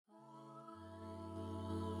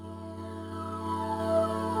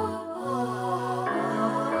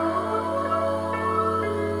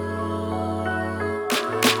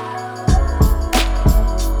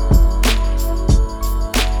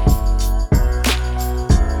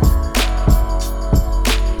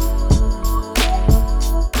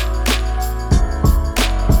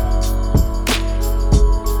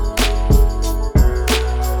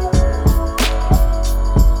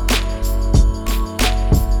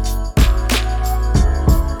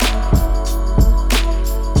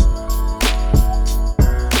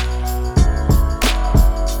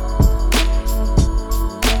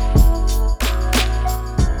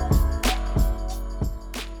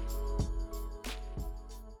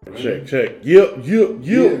Check. Yep.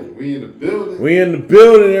 Yeah, we in the building. We in the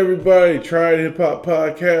building, everybody. Triad Hip Hop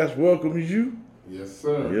Podcast welcomes you. Yes,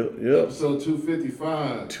 sir. Yep. Episode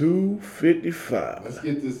 255. 255. Let's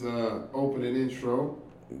get this opening intro.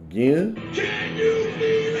 Again. Can you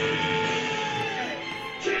feel it?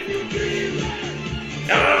 Can you feel it?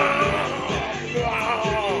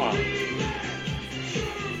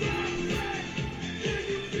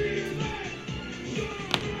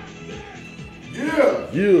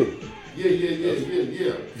 Yeah.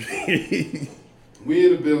 We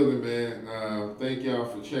in the building, man. Thank y'all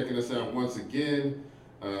for checking us out once again.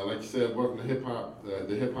 Like you said, welcome to the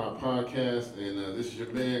Hip Hop Podcast, and this is your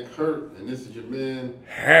man Kurt, and this is your man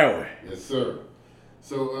Howie. Yes, sir.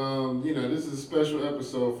 So, this is a special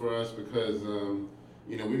episode for us because,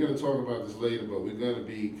 we're going to talk about this later, but we're going to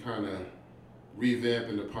be kind of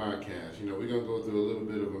revamping the podcast. We're going to go through a little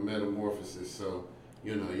bit of a metamorphosis. So,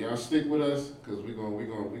 y'all stick with us because we're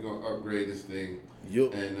gonna upgrade this thing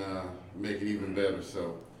and make it even better.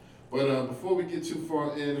 So, but before we get too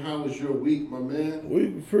far in, how was your week, my man? We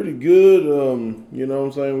were pretty good. You know what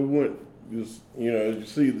I'm saying? We went just, as you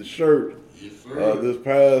see the shirt. Yes, sir. This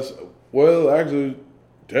past, actually,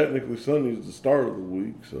 technically Sunday is the start of the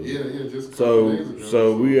week. So yeah, just a couple days ago.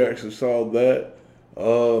 So we actually saw that.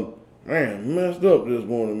 Man, messed up this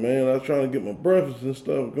morning, man. I was trying to get my breakfast and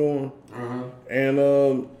stuff going. And,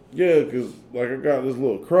 because, I got this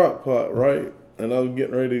little crock pot, right? And I was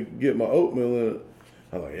getting ready to get my oatmeal in it.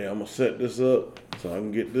 I was like, I'm going to set this up so I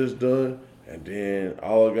can get this done. And then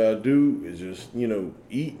all I got to do is just,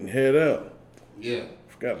 eat and head out. Yeah.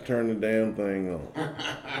 Forgot to turn the damn thing on.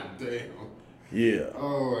 Damn. Yeah.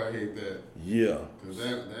 Oh, I hate that. Yeah. Because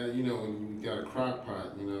that, when you got a crock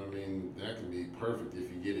pot, that can be perfect if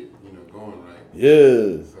you get it, going right.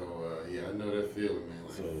 Yeah. So, I know that feeling, man.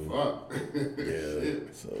 Fuck. Yeah.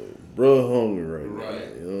 Shit. So, bro, hungry right now. Right.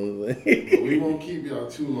 You know what I'm saying? But we won't keep y'all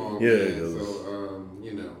too long, Yeah. man. So,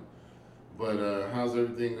 But how's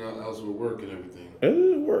everything else with work and everything?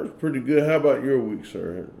 It works pretty good. How about your week,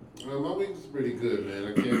 sir? My week was pretty good, man.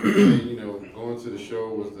 I can't complain. Going to the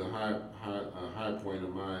show was the high point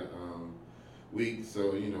of my week.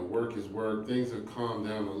 So, work is work. Things have calmed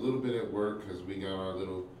down a little bit at work because we got our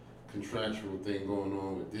little contractual thing going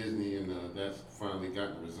on with Disney, and that's finally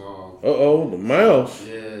gotten resolved. The mouse.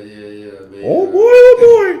 Yeah. They, oh boy.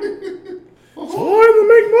 It's hard to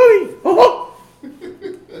make money.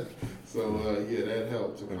 So, that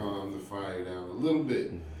helped to calm the fire down a little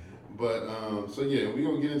bit. But, we're going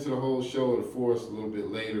to get into the whole show of the F.O.R.C.E a little bit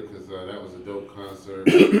later because that was a dope concert.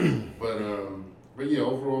 But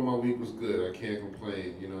overall my week was good. I can't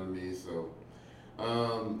complain, you know what I mean? So,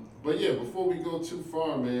 before we go too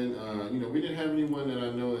far, man, we didn't have anyone that I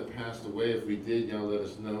know that passed away. If we did, y'all let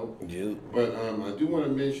us know. Yeah. But I do want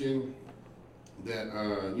to mention that,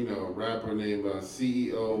 a rapper named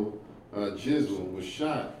CEO Jizzle was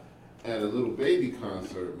shot at a Little Baby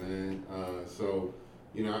concert, man. As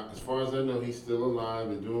far as I know, he's still alive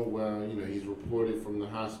and doing well. He's reported from the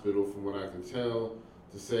hospital, from what I can tell,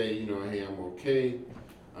 to say, hey, I'm okay.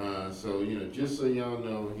 Just so y'all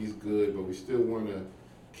know, he's good, but we still want to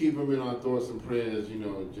keep him in our thoughts and prayers.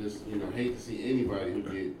 Hate to see anybody who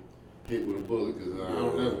get hit with a bullet because I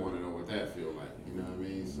don't ever want to know what that feels like. You know what I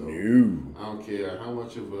mean? So I don't care how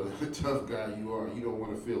much of a tough guy you are, you don't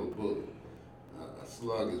want to feel a bullet. A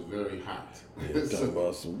slug is very hot. Talking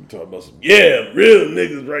about some real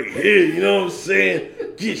niggas right here, you know what I'm saying?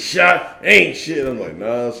 Get shot, ain't shit. I'm like,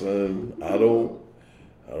 nah, son, I don't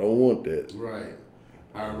want that. Right.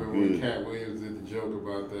 I remember when Cat Williams did the joke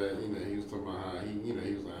about that, he was talking about how he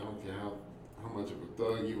was like, I don't care how much of a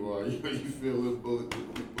thug you are, you feel this bullet,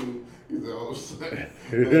 he said, all of a sudden,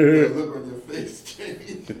 that look on your face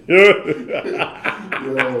changed.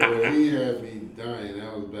 Man, he had me dying.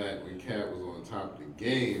 That was back when Cat was on top of the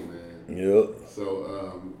game, man. Yep. So,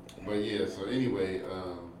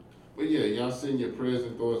 y'all send your prayers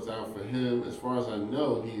and thoughts out for him. As far as I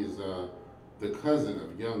know, he is the cousin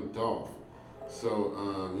of Young Dolph. So,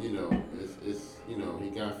 it's he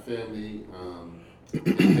got family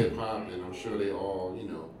in hip hop, and I'm sure they all,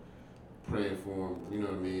 praying for him, you know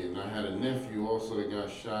what I mean? And I had a nephew also that got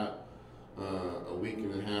shot a week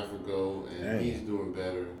and a half ago, and he's doing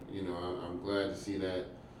better. I'm glad to see that.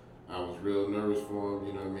 I was real nervous for him,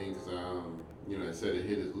 you know what I mean? Because, I said it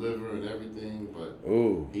hit his liver and everything, but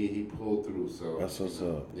he pulled through. So that's what's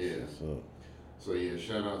up. Yeah. That's what's up. So,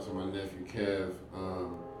 shout out to my nephew, Kev.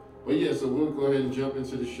 So we'll go ahead and jump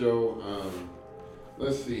into the show.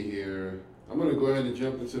 Let's see here. I'm going to go ahead and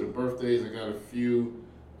jump into the birthdays. I got a few.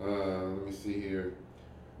 Let me see here.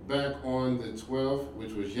 back on the 12th,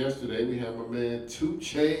 which was yesterday, we have my man 2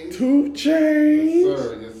 Chainz. 2 Chainz. Yes,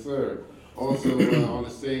 sir. Yes, sir. Also, on the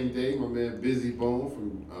same day, my man Busy Bone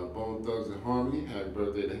from Bone Thugs and Harmony. Happy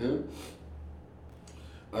birthday to him.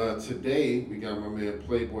 Today, we got my man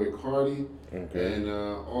Playboy Cardi. Okay. And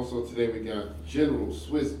also today, we got General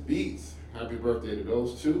Swiss Beats. Happy birthday to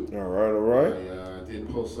those two. All right. I did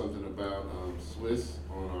post something about Swiss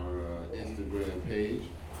on our Instagram page.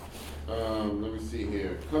 Let me see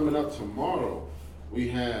here. Coming up tomorrow, we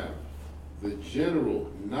have the General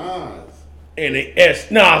Nas. Nas.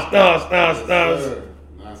 Sir,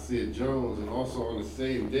 Nasir Jones, and also on the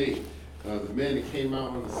same date, the man that came out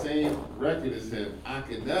on the same record as him,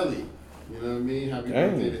 Akinelli. You know what I mean? Happy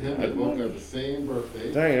birthday to him. They both got the same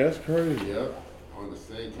birthday. Dang, that's crazy. Yep. On the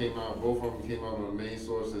same, both of them came out on the main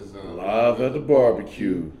sources. Live at the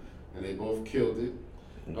barbecue. And they both killed it.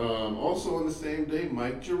 Also on the same day,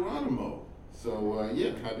 Mike Geronimo. So,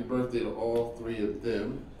 happy birthday to all three of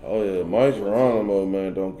them. Oh, yeah, Mike Geronimo,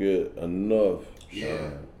 man, don't get enough shine.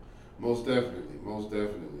 Yeah, most definitely.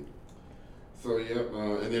 So,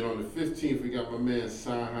 and then on the 15th, we got my man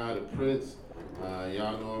Sci-Hi the Prince.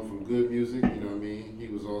 Y'all know him from Good Music, you know what I mean? He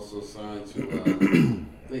was also signed to, I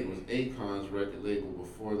think it was Akon's record label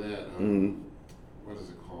before that. What is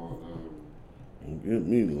it called? Get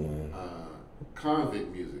me the one.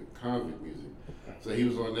 Convict Music. So he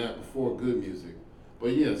was on that before Good Music.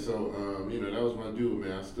 But yeah, so, that was my dude,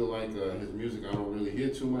 man. I still like his music. I don't really hear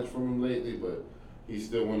too much from him lately, but he's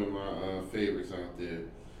still one of my favorites out there.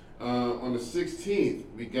 On the 16th,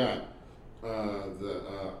 we got the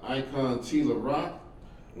icon Tila Rock.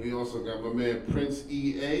 We also got my man Prince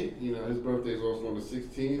EA. His birthday is also on the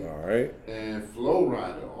 16th. All right. And Flow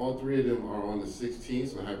Rider. All three of them are on the 16th,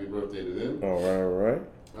 so happy birthday to them. All right.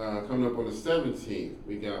 Coming up on the 17th,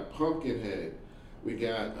 we got Pumpkinhead. We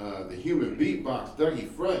got the Human Beatbox, Dougie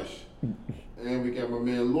Fresh. And we got my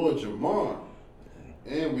man Lord Jamar.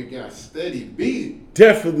 And we got Steady Beat.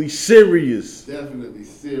 Definitely serious. Yo,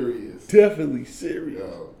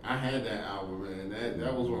 I had that album, man.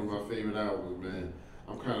 That was one of my favorite albums, man.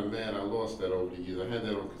 I'm kind of mad I lost that over the years. I had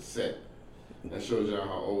that on cassette. That shows y'all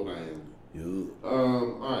how old I am.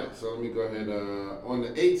 All right, so let me go ahead. On the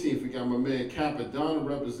 18th, we got my man Capadonna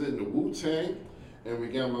representing the Wu-Tang. And we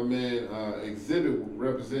got my man Exhibit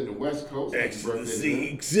representing the West Coast. Ecstasy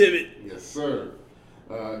Exhibit. Yes, sir.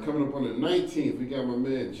 Coming up on the 19th, we got my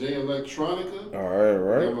man Jay Electronica. All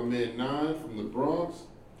right. We got my man Nine from the Bronx.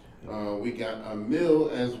 We got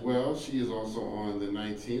Emil as well. She is also on the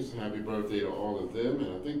 19th. So happy birthday to all of them.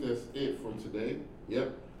 And I think that's it for today.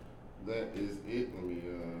 Yep, that is it. Let me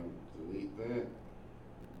delete that.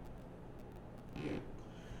 Yeah.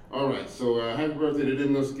 All right, so happy birthday to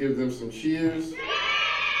them. Let's give them some cheers.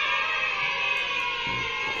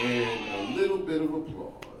 And a little bit of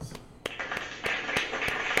applause.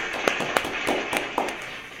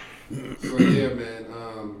 So yeah, man.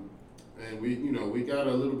 And we got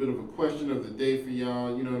a little bit of a question of the day for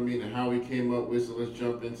y'all. You know what I mean, and how we came up with. So let's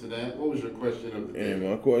jump into that. What was your question of the day? And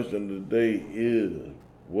my question of the day is,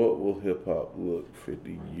 what will hip hop look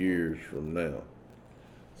 50 years from now?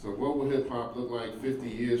 So what will hip hop look like 50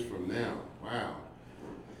 years from now? Wow.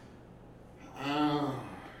 I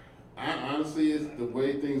honestly, it's the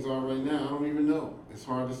way things are right now. I don't even know. It's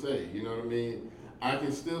hard to say. You know what I mean? I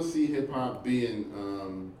can still see hip hop being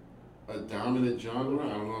a dominant genre. I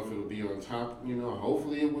don't know if it'll be on top.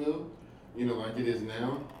 Hopefully it will. Like it is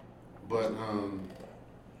now. But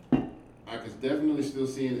I can definitely still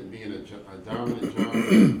see it being a dominant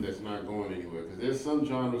genre that's not going anywhere. Because there's some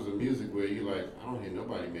genres of music where you're like, I don't hear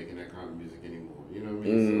nobody making that kind of music anymore. You know what I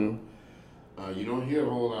mean? So you don't hear a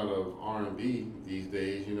whole lot of R&B these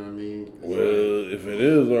days. You know what I mean? If it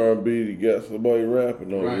is R&B, you got somebody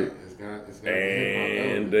rapping on it. It's got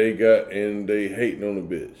And they hating on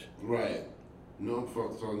the bitch. Right. No,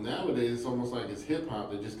 so nowadays it's almost like it's hip hop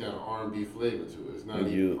that just got an R&B flavor to it. It's not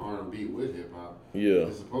even R&B with hip hop. Yeah.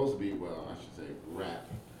 It's supposed to be, I should say rap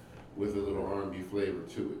with a little R&B flavor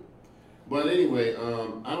to it. But anyway,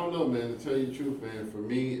 I don't know, man. To tell you the truth, man, for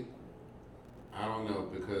me, I don't know,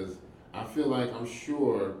 because I feel like I'm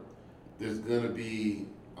sure there's gonna be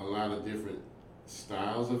a lot of different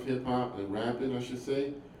styles of hip hop and rapping, I should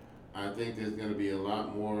say. I think there's gonna be a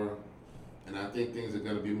lot more. And I think things are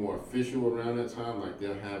going to be more official around that time. Like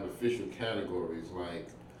they'll have official categories like,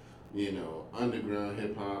 underground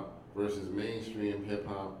hip hop versus mainstream hip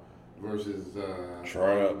hop versus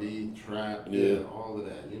R&B, trap, all of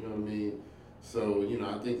that. You know what I mean? So,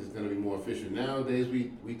 I think it's going to be more official. Nowadays,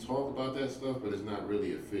 we talk about that stuff, but it's not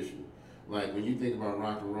really official. Like when you think about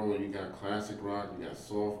rock and roll, you got classic rock, you got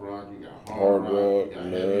soft rock, you got hard rock, you got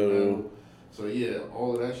heavy metal. So yeah,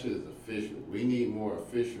 all of that shit is official. We need more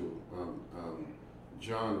official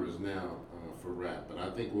genres now for rap, but I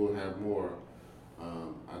think we'll have more.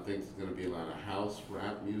 I think there's gonna be a lot of house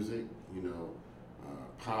rap music,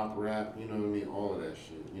 pop rap, you know what I mean, all of that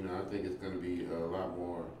shit. I think it's gonna be a lot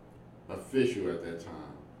more official at that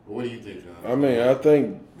time. But what do you think, John? I mean,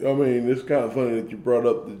 it's kind of funny that you brought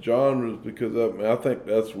up the genres because I think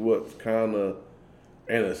that's what's kind of,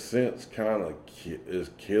 in a sense, kind of is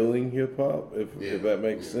killing hip hop, if that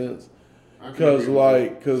makes sense. Because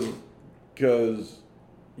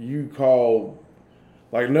you call,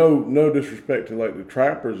 like, no disrespect to like the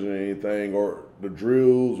trappers or anything or the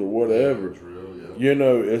drills or whatever.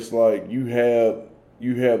 It's like you have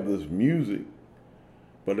this music,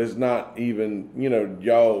 but it's not even,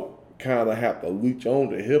 y'all kind of have to leech on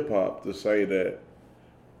to hip hop to say that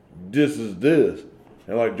this is this.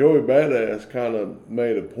 And like Joey Badass kind of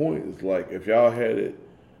made a point. It's like if y'all had it,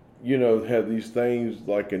 had these things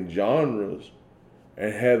like in genres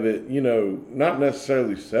and have it, not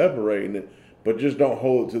necessarily separating it, but just don't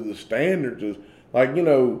hold it to the standards. Like,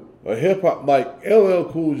 a hip hop, like LL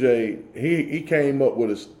Cool J, he came up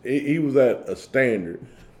with he was at a standard.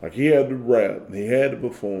 Like he had to rap, he had to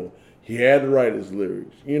perform, he had to write his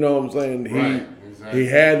lyrics. You know what I'm saying? He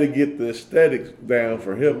had to get the aesthetics down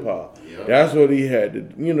for hip hop. Yep. That's what he had to,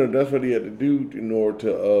 that's what he had to do in order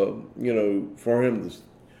to, for him to,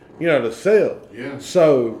 to sell. Yeah.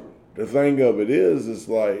 So the thing of it is, it's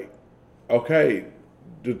like, okay,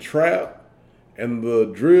 the trap and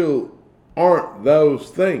the drill aren't those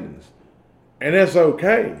things, and that's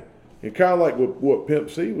okay. It's kind of like what Pimp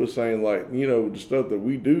C was saying, like, the stuff that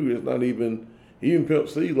we do is not even Pimp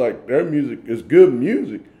C, like, their music is good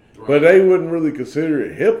music, right, but they wouldn't really consider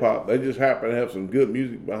it hip hop. They just happen to have some good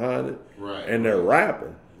music behind it, right, and they're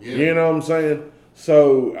rapping. Yeah. You know what I'm saying?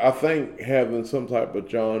 So I think having some type of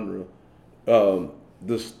genre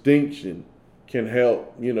distinction can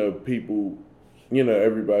help, people,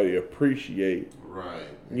 everybody appreciate, right,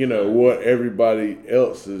 what everybody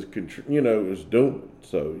else is, is doing.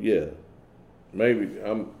 So yeah, maybe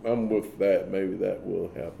I'm with that. Maybe that will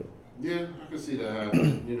happen. Yeah, I can see that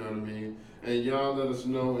happen. You know what I mean? And y'all let us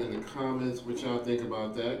know in the comments what y'all think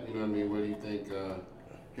about that. You know what I mean? Where do you think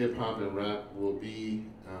hip hop and rap will be?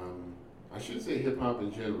 I should say hip hop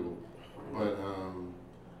in general, but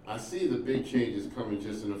I see the big changes coming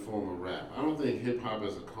just in the form of rap. I don't think hip hop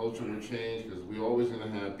as a culture will change because we're always gonna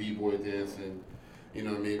have b-boy dancing. You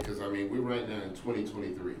know what I mean? Because we're right now in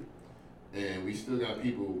 2023. And we still got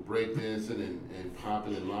people breakdancing and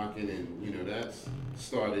popping and locking, and that's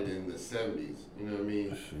started in the 70s. You know what I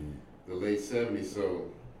mean? The late 70s. So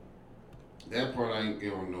that part ain't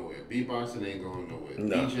going nowhere. Beatboxing ain't going nowhere.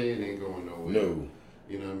 No. DJing ain't going nowhere. No.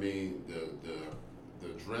 You know what I mean?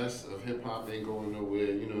 The dress of hip hop ain't going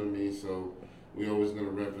nowhere. You know what I mean? So we always gonna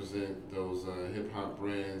represent those hip hop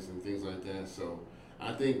brands and things like that. So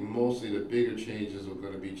I think mostly the bigger changes are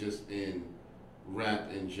gonna be just in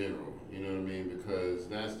rap in general, you know what I mean? Because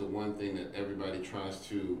that's the one thing that everybody tries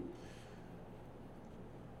to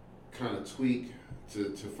kind of tweak to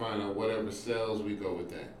find out whatever sells, we go with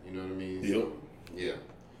that, you know what I mean? Yep. So, yeah.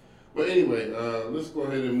 But anyway, let's go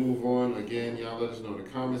ahead and move on. Again, y'all let us know in the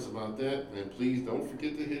comments about that. And please don't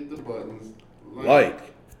forget to hit the buttons.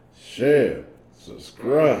 Like, share,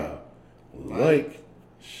 subscribe. Like,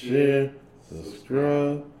 share,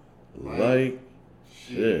 subscribe. Like,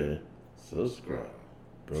 share, subscribe.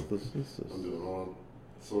 Brothers and sisters. I'm doing all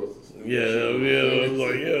sorts of stuff. Yeah, I was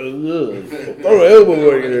like, yeah. Throw an elbow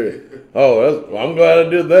right there. Oh, I'm glad I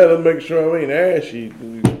did that. I'll make sure I ain't ashy.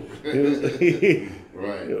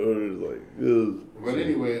 Right. It was like, but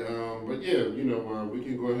anyway, but yeah, we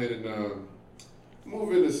can go ahead and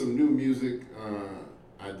move into some new music.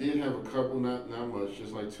 I did have a couple, not much,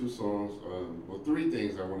 just like 2 songs. Well, 3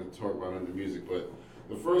 things I wanted to talk about under music. But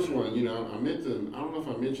the first one, I don't know if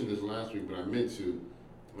I mentioned this last week, but I meant to.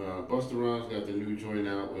 Busta Rhymes got the new joint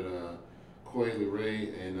out with Coi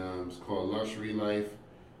Leray, and it's called Luxury Life,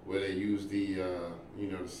 where they use the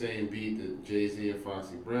the same beat that Jay-Z and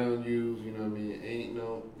Foxy Brown use. You know what I mean? Ain't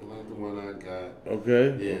no like the one I got.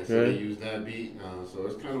 Okay. Yeah. Okay. So they use that beat. So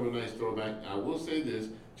it's kind of a nice throwback. I will say this,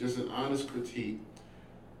 just an honest critique.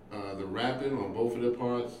 The rapping on both of their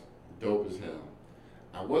parts, dope as hell.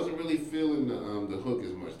 I wasn't really feeling the hook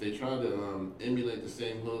as much. They tried to emulate the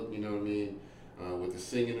same hook, you know what I mean, with the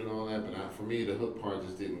singing and all that, but for me, the hook part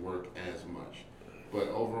just didn't work as much. But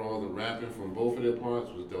overall, the rapping from both of their parts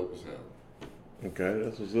was dope as hell. Okay,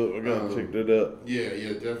 that's what's up. I gotta check that out.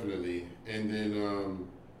 Yeah, definitely. And then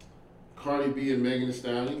Cardi B and Megan Thee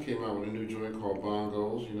Stallion came out with a new joint called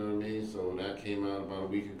Bongos, you know what I mean? So that came out about a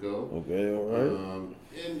week ago. Okay, all right.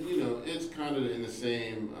 And, you know, it's kind of in the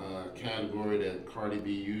same category that Cardi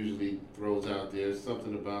B usually throws out there.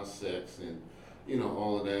 Something about sex and, you know,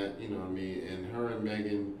 all of that, you know what I mean? And her and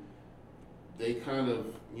Megan, they kind of,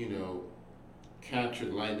 you know,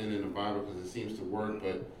 captured lightning in the bottle because it seems to work,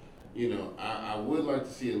 but you know, I would like to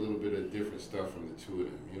see a little bit of different stuff from the two of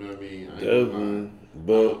them. You know what I mean? Definitely,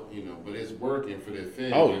 but you know, but it's working for their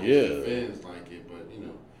fans. Oh, I guess yeah. the fans like it, but you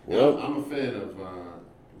know, Well, I'm a fan of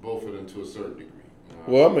both of them to a certain degree.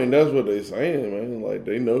 well, I mean, that's what they saying, man. Like,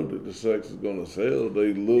 they know that the sex is gonna sell.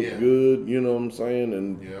 They look Yeah. good, you know what I'm saying?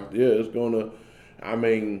 And Yeah. it's gonna. I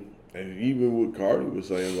mean, and even what Cardi was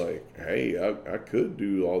saying, like, hey, I could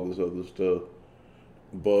do all this other stuff,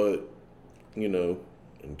 but you know,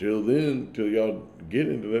 until then, until y'all get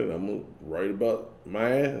into that, I'm gonna write about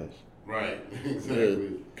my ass. Right, exactly. Yeah.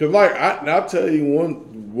 Cause like I'll tell you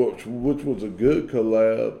one which was a good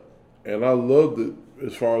collab, and I loved it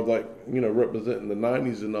as far as like, you know, representing the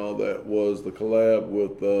 '90s and all that, was the collab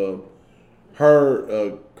with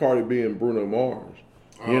Cardi B and Bruno Mars.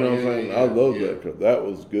 You know what I'm saying? I love that, cause that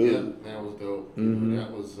was good. Yeah, that was dope. Mm-hmm. You know,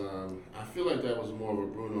 that was. I feel like that was more of a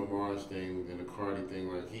Bruno Mars thing than a Cardi thing.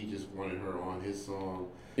 Like he just wanted her on his song.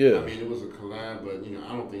 Yeah. I mean, it was a collab, but you know,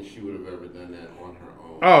 I don't think she would have ever done that on her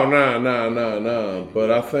own. Oh no.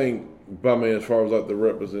 But I think, I mean, as far as like the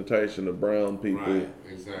representation of brown people, Right,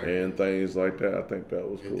 exactly. and things like that, I think that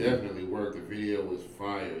was It cool. definitely worked. The video was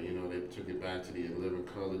fire. You know, they took it back to the 11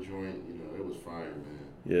 color joint. You know, it was fire, man.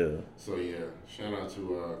 Yeah. So yeah, shout out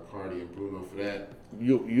to Cardi and Bruno for that.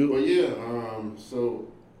 You. Well, yeah. So,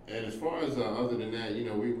 and as far as other than that, you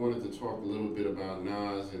know, we wanted to talk a little bit about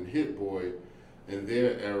Nas and Hit Boy and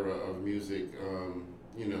their era of music.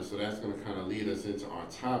 You know, so that's going to kind of lead us into our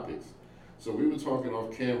topics. So we were talking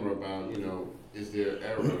off camera about, you know, is there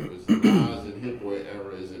era? Is the Nas and Hit Boy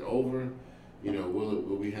era? Is it over? You know,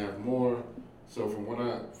 will we have more? So from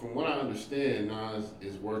what I understand, Nas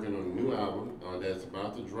is working on a new album that's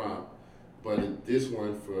about to drop, but this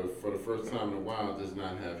one for the first time in a while does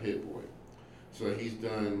not have Hit Boy. So he's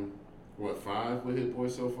done what, 5 with Hit Boy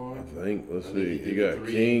so far? I think. Let's I see. think he You did got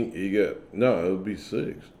 3. King. You got no. It would be 6.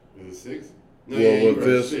 Is it 6? No, Well, yeah, with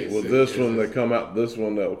this, six, with six, this yeah, one six. that come out, this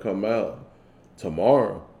one that will come out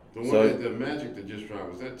tomorrow. The one So that the Magic that just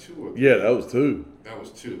dropped, was that 2 or 3? yeah, that was 2. That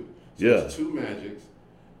was 2. So Yeah. it's 2 Magics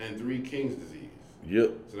and 3 King's Disease.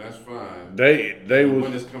 Yep. So that's 5. They the one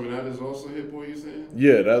was that's coming out is also Hit Boy, you saying?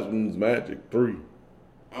 yeah. That one's Magic 3.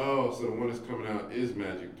 Oh, so the one that's coming out is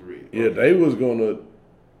Magic 3. Yeah, Okay. they was gonna.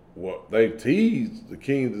 What they teased the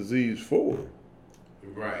King's Disease 4.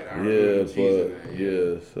 Right. I Yeah, remember but teasing that.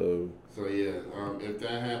 yeah. So So yeah, if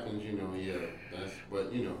that happens, you know, yeah, that's.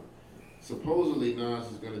 But you know, supposedly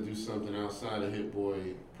Nas is gonna do something outside of Hit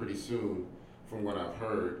Boy pretty soon, from what I've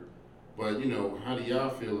heard. But you know, how do y'all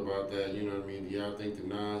feel about that? You know what I mean? Do y'all think the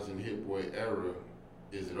Nas and Hit Boy era,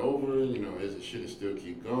 is it over? You know, should it still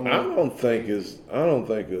keep going? I don't think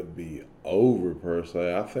it'll be over per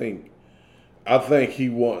se. I think he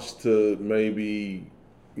wants to maybe,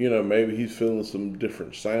 you know, maybe he's feeling some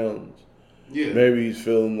different sounds. Yeah. Maybe he's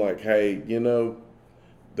feeling like, hey, you know,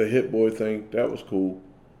 the Hit Boy thing, that was cool.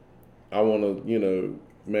 I want to, you know,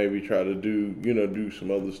 maybe try to do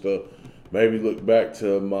some other stuff. Maybe look back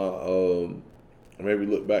to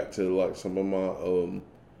like some of my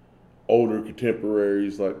older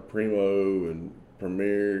contemporaries like Primo and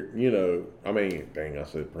Premier. You know, I mean, dang, I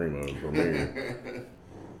said Primo and Premier.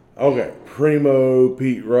 Okay, Primo,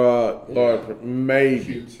 Pete Rock, maybe.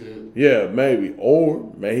 Q-Tip. Yeah, maybe.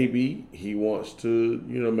 Or maybe he wants to,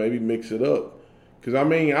 you know, maybe mix it up. Because, I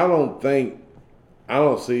mean, I don't think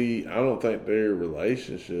their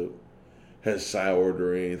relationship has soured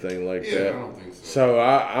or anything like that. Yeah, I don't think so. So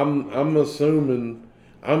I'm assuming,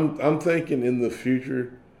 I'm thinking in the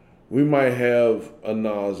future, we might have a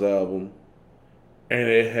Nas album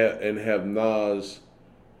and have Nas.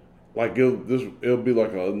 Like it'll be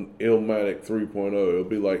like an Illmatic 3.0. It'll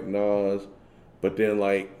be like Nas, but then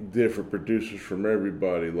like different producers from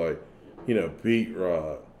everybody, like, you know, Pete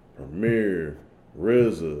Rock, Premier,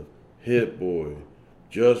 RZA, Hit Boy,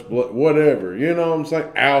 Just Blood, whatever. You know what I'm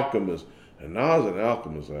saying? Alchemist. And Nas and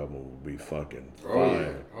Alchemist album would be fucking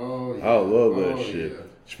fire. Oh yeah. I love that shit. Yeah.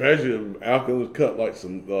 Especially if Alchemist cut like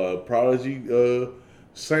some Prodigy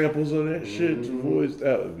samples on that shit to voice.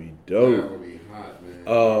 That would be dope. That would be hot, man.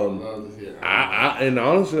 I love to hear. And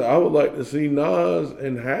honestly, I would like to see Nas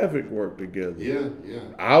and Havoc work together. Yeah.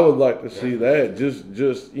 I would like to see that.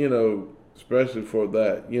 Just you know, especially for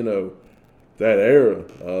that, you know, that era.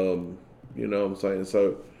 You know what I'm saying?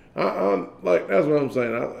 So I'm like that's what I'm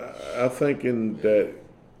saying. I thinking that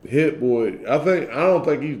Hit Boy. I don't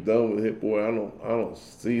think he's done with Hit Boy. I don't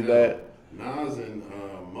see that. Nas and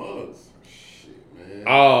Muggs. Shit, man.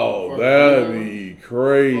 Oh, that'd be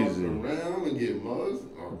crazy. Fuck around and get Muggs.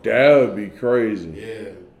 Oh, that would be crazy.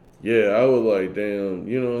 Yeah. Yeah, I would like, damn,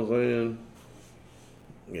 you know what I'm saying?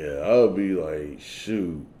 Yeah, I would be like,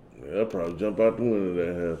 shoot. I'd probably jump out the window if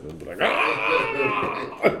that happened. Be like, ah!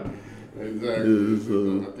 Exactly.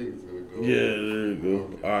 Yeah, I think it's gonna go. Yeah, there you go.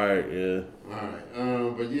 Okay. All right, yeah. All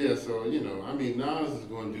right. But yeah, so I mean, Nas is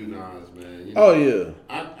gonna do Nas, man. Oh yeah.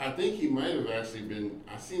 I think he might have actually been.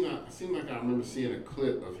 I seem like I remember seeing a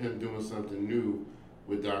clip of him doing something new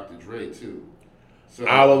with Dr. Dre too. So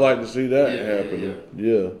I would like to see that happen.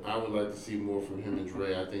 Yeah. I would like to see more from him and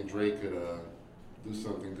Dre. I think Dre could do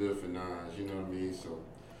something good for Nas. You know what I mean? So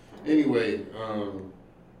anyway,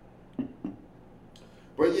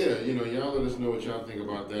 but yeah, y'all let us know what y'all think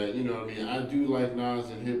about that. You know what I mean? I do like Nas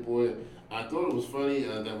and Hit Boy. I thought it was funny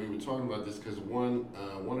that we were talking about this because one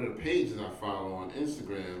of the pages I follow on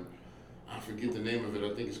Instagram, I forget the name of it.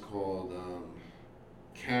 I think it's called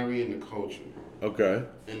Carrying the Culture. Okay.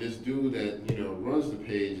 And this dude that runs the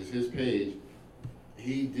page, is his page.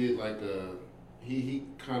 He did like he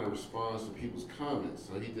kind of responds to people's comments.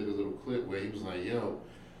 So he did a little clip where he was like, "Yo,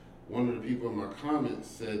 one of the people in my comments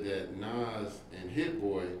said that Nas and Hit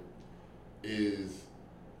Boy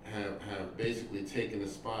have basically taken the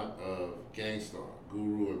spot of Gangstar,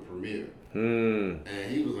 Guru, and Premier." And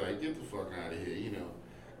he was like, "Get the fuck out of here,"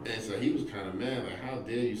 And so he was kind of mad, like, "How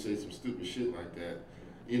dare you say some stupid shit like that?"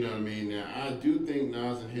 You know what I mean? Now, I do think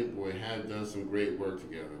Nas and Hit Boy have done some great work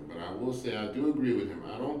together, but I will say I do agree with him.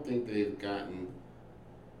 I don't think they've gotten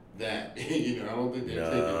that. I don't think they've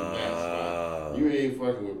taken that spot. You ain't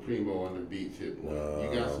fucking with Primo on the beats, Hit Boy.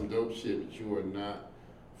 You got some dope shit, but you are not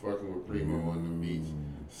fucking with Primo on the beats.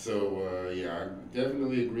 So, yeah, I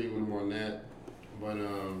definitely agree with him on that. But,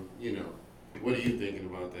 what are you thinking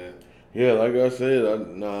about that? Yeah, like I said,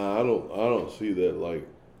 I don't see that. Like,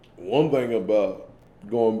 one thing about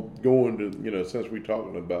going to since we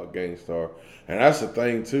talking about Gangstar, and that's the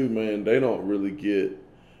thing too, man. They don't really get.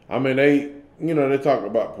 I mean, they talk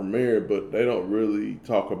about Premier, but they don't really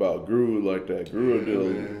talk about Guru like that. Guru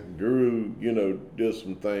did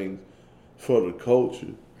some things for the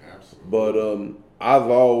culture. Absolutely. But I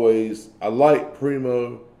like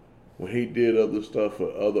Primo when he did other stuff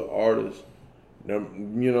for other artists. Now,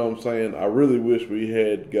 you know what I'm saying? I really wish we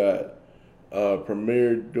had got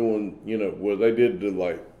Premier doing, where they did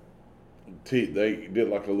they did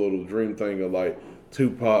like a little dream thing of like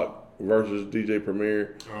Tupac versus DJ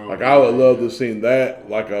Premier. I would love to see that,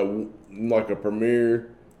 like a Premier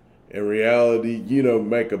in reality,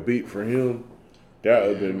 make a beat for him. That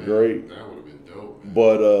would have been great. That would have been dope, man.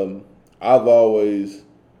 But I always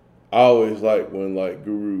like when like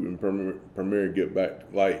Guru and Premier get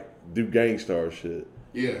back, like do Gangstar shit.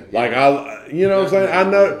 Yeah. Like what I'm saying? I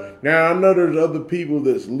know there's other people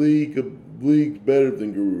that's leagues better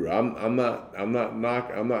than Guru. I'm not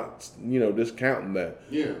discounting that.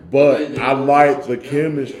 Yeah. But I like the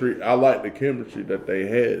chemistry. I like the chemistry that they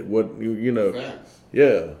had. Facts.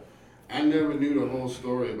 Yeah. I never knew the whole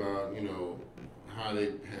story about, how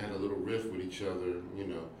they had a little riff with each other,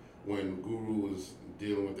 when Guru was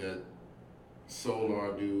dealing with that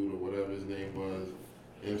Solar dude or whatever his name was,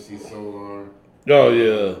 MC Solar. Oh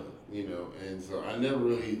yeah. And so I never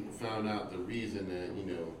really found out the reason that,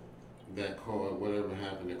 that caused whatever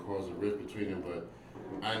happened that caused a rift between them, but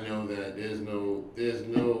I know that there's no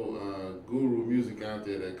Guru music out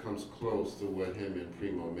there that comes close to what him and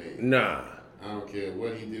Primo made. Nah. I don't care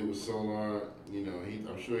what he did with Solar,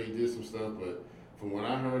 I'm sure he did some stuff, but from what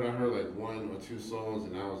I heard like one or two songs,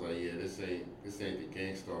 and I was like, yeah, this ain't the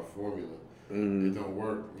Gangstar formula. It don't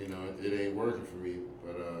work, it ain't working for me.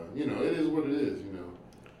 But it is what it is,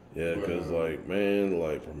 Yeah, because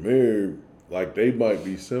Premier, like they might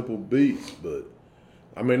be simple beats, but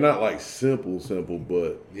I mean not like simple,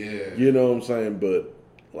 but yeah, you know what I'm saying. But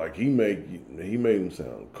like he made him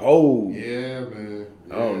sound cold. Yeah, man.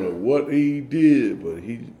 Yeah. I don't know what he did, but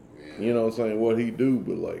you know what I'm saying, what he do,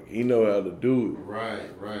 but like he know how to do it. Right.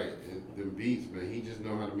 And the beats, man, he just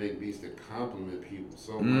know how to make beats that compliment people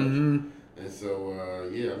so much. And so, I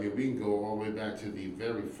mean, we can go all the way back to the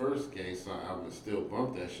very first Gangstar album and still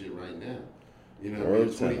bump that shit right now.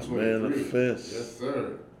 2023. Manifest. Yes,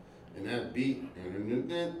 sir. And that beat. Man,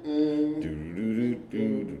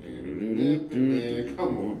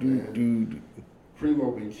 come on, man.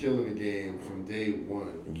 Primo been killing the game from day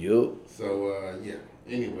one. Yup. So,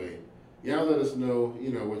 anyway, y'all let us know,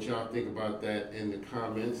 what y'all think about that in the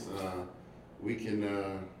comments. We can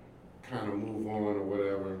kind of move on or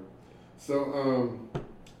whatever. So,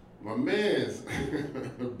 my man's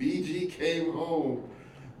BG came home,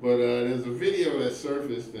 but there's a video that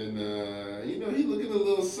surfaced, and he looking a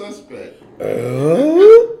little suspect.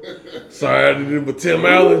 Sorry, I did a Tim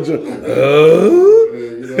Allen joke. You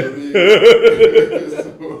know what I mean?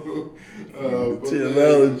 Tim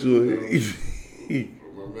Allen joke.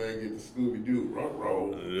 My man get the Scooby Doo roll.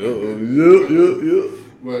 Yep.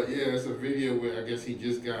 But yeah, it's a video where I guess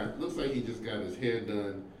looks like he just got his hair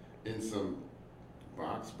done in some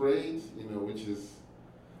box braids, which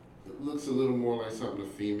looks a little more like something a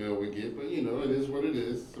female would get, but it is what it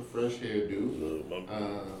is. It's a fresh hairdo.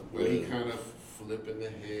 But he kind of flipping the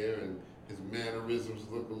hair and his mannerisms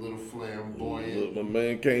look a little flamboyant. My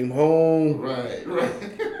man came home. Right.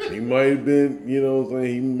 He might have been, he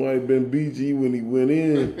might have been BG when he went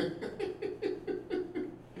in.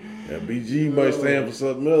 That BG might stand for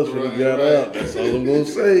something else when he got out. That's all I'm going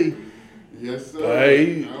to say. Yes, sir.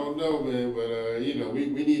 Hey. I don't know, man, but we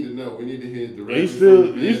need to know. We need to hear directly.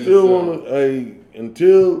 He still want to.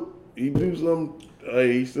 Until he do something.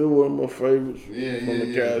 He's still one of my favorites from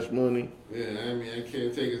the Cash Money. Yeah, I mean, I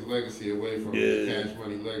can't take his legacy away from his Cash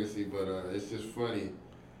Money legacy, but it's just funny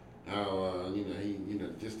how he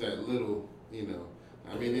just that little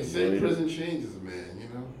I mean, they say prison changes a man.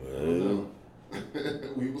 I don't know.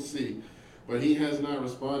 We will see, but he has not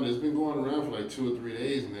responded. It's been going around for like 2 or 3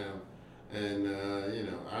 days now. And,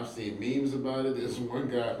 I've seen memes about it. There's one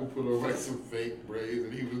guy who put on like some fake braids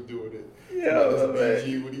and he was doing it.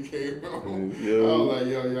 BG when he came home. I was like,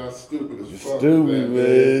 y'all stupid as fuck. Stupid,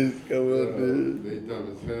 man. Come on, dude. They dumb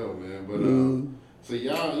as hell, man. But, so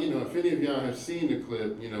y'all, if any of y'all have seen the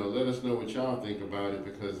clip, let us know what y'all think about it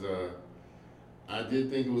because, I did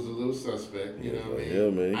think it was a little suspect, you know what I mean? Yeah,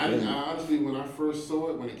 man. I honestly, when I first saw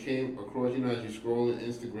it, when it came across, as you scroll on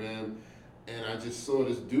Instagram, and I just saw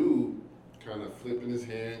this dude kind of flipping his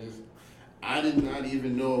hair and I did not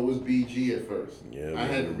even know it was BG at first. Yeah, I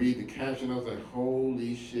had to read the caption. I was like,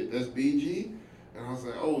 holy shit, that's BG? And I was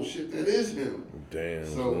like, oh shit, that is him. Damn.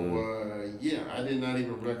 So, I did not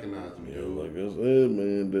even recognize him, dude. Like I said,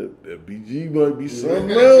 man, that BG might be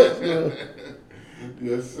something else, man.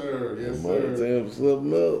 Yes, sir. Might stand for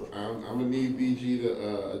something else. I'm going to need BG to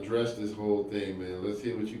address this whole thing, man. Let's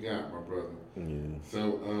hear what you got, my brother. Yeah.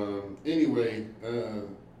 So, anyway,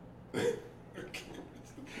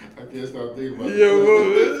 I can't stop thinking about it.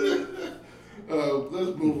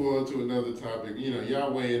 Let's move on to another topic.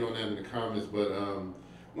 Y'all weigh in on that in the comments, but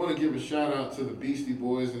want to give a shout out to the Beastie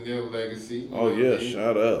Boys and their legacy.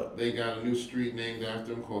 Shout out. They got a new street named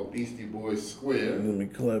after them called Beastie Boys Square. Let me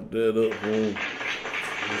clap that up, man.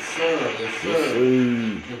 Yes, sir. Yes,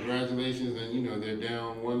 sir. Congratulations, and they're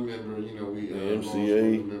down one member. We lost one of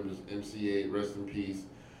the members, MCA, rest in peace.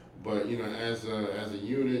 But as a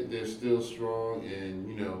unit, they're still strong, and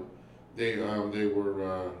they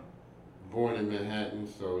were born in Manhattan,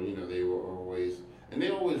 so they were always. And they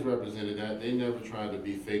always represented that. They never tried to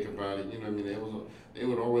be fake about it. They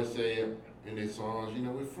would always say in their songs,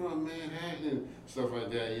 we're from Manhattan and stuff like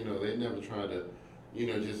that. They never tried to,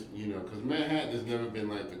 because Manhattan has never been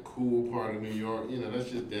like the cool part of New York. That's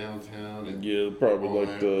just downtown. And probably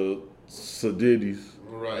like the Sadiddies.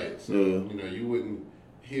 Right. So, you wouldn't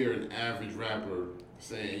hear an average rapper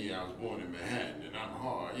saying, I was born in Manhattan and I'm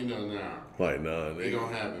hard. Nah. They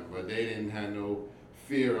don't happen. But they didn't have no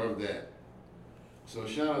fear of that. So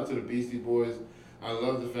shout out to the Beastie Boys. I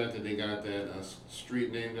love the fact that they got that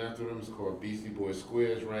street named after them. It's called Beastie Boys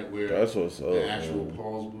Squares, right where that's what's the up, actual man.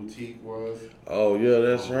 Paul's Boutique was. Oh, yeah,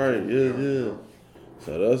 that's right. Yeah.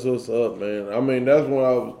 So that's what's up, man. I mean, that's when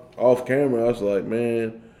I was off camera. I was like,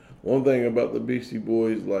 man, one thing about the Beastie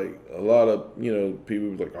Boys, like a lot of, people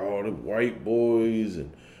was like, oh, the white boys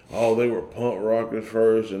and, they were punk rockers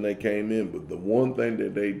first and they came in. But the one thing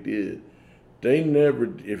that they did, they never,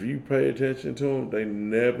 if you pay attention to them, they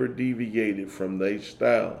never deviated from their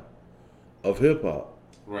style of hip hop.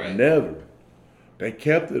 Right. Never. They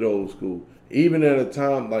kept it old school. Even at a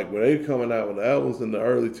time like when they were coming out with albums in the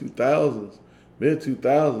early 2000s, mid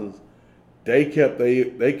 2000s, they kept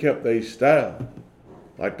their style.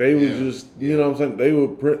 Like they was just, you know what I'm saying? They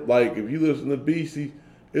would print, like if you listen to Beastie,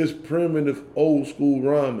 it's primitive old school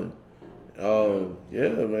rhyming.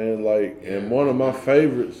 Man, like, and one of my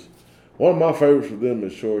favorites for them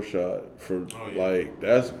is Short Shot. Like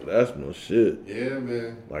that's my shit. Yeah,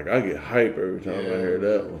 man. Like I get hype every time I hear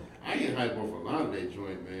that one. I get hype off a lot of that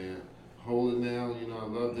joint, man. Hold It Now, I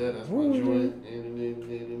love that. That's my joint.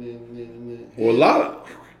 Well,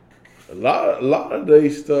 a lot of their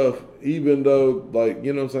stuff, even though, like,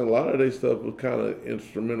 you know what I'm saying, a lot of their stuff was kind of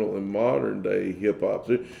instrumental in modern day hip hop.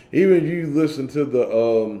 So even if you listen to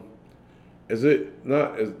Is it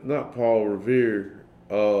not? It's not Paul Revere.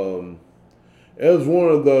 It was one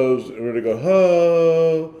of those where they go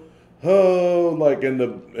ho, like in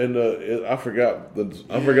the. I forgot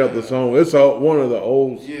the song. It's one of the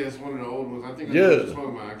old. Yeah, it's one of the old ones. I think I know what you're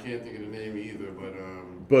talking about. I can't think of the name either,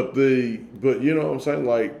 but you know what I'm saying,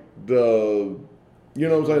 like the, you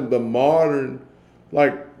know what I'm saying, the modern,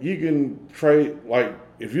 like you can trade, like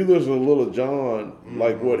if you listen to Lil Jon,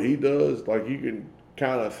 like what he does, like you can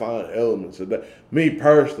kind of find elements of that. Me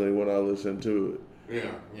personally, when I listen to it.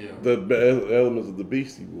 Yeah. The elements of the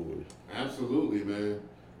Beastie Boys. Absolutely, man.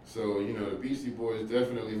 So, you know, the Beastie Boys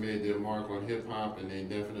definitely made their mark on hip-hop, and they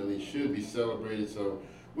definitely should be celebrated. So,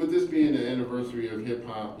 with this being the anniversary of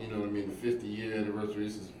hip-hop, you know what I mean, the 50-year anniversary,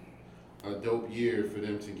 this is a dope year for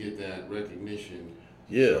them to get that recognition.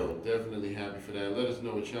 Yeah. So, definitely happy for that. Let us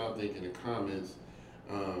know what y'all think in the comments.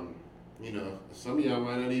 You know, some of y'all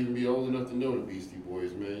might not even be old enough to know the Beastie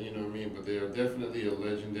Boys, man, you know what I mean? But they are definitely a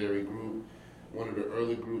legendary group. One of the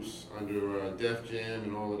early groups under Def Jam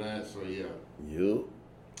and all of that, so yeah. Yep.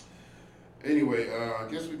 Anyway, I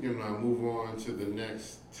guess we can move on to the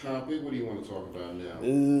next topic. What do you want to talk about now?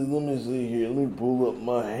 Let me see here. Let me pull up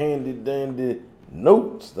my handy dandy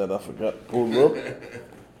notes that I forgot to pull up.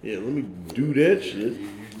 Yeah, let me do that shit.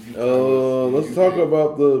 Let's talk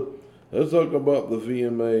about the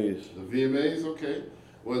VMAs. The VMAs, okay.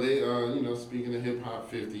 Well, they, you know, speaking of Hip Hop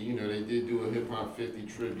 50, you know, they did do a Hip Hop 50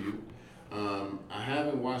 tribute. I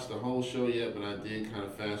haven't watched the whole show yet, but I did kind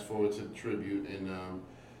of fast forward to the tribute, and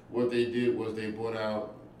what they did was they brought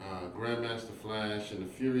out Grandmaster Flash and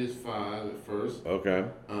the Furious Five at first. Okay.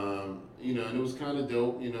 You know, and it was kind of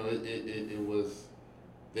dope. You know, it was,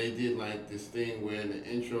 they did like this thing where in the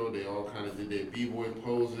intro they all kind of did their b-boy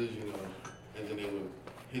poses, you know, and then they would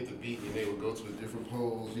hit the beat and they would go to a different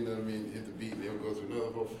pose, you know what I mean? Hit the beat and they would go to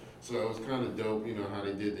another pose. So it was kind of dope, you know, how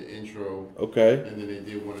they did the intro. Okay. And then they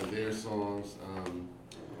did one of their songs.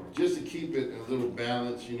 Just to keep it a little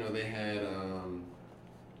balanced, you know, they had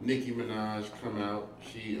Nicki Minaj come out.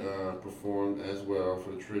 She performed as well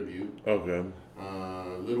for the tribute. Okay.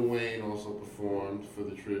 Lil Wayne also performed for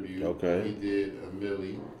the tribute. Okay. He did a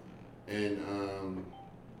Millie. And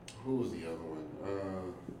who was the other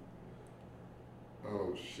one?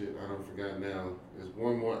 Oh shit, I don't forgot now. There's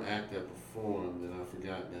one more act that performed and I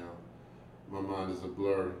forgot now. My mind is a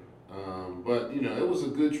blur. But you know, it was a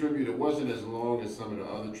good tribute. It wasn't as long as some of the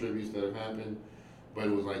other tributes that have happened, but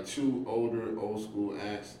it was like two older, old school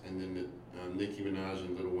acts, and then the Nicki Minaj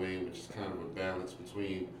and Lil Wayne, which is kind of a balance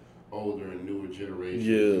between older and newer generations.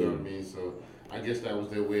 Yeah. You know what I mean? So I guess that was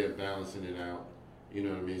their way of balancing it out. You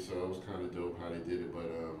know what I mean? So it was kind of dope how they did it. But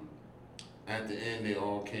at the end, they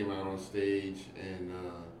all came out on stage and,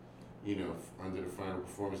 you know, under the final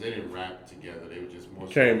performance, they didn't rap together. They were just more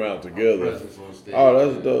came out together. Presence on stage. Oh,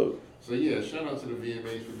 that's dope. So yeah, shout out to the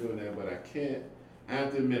VMAs for doing that. But I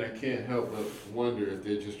have to admit, I can't help but wonder if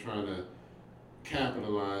they're just trying to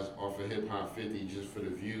capitalize off of Hip Hop 50 just for the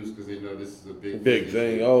views, because they know this is a big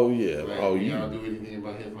thing. Oh yeah. Like, oh y'all do anything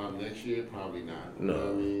about hip hop next year? Probably not. You know what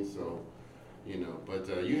I mean? So, you know, but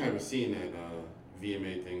you haven't seen that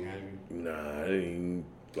VMA thing, have you? Nah, I ain't.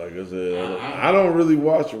 Like I said, I don't really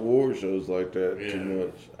watch award shows like that too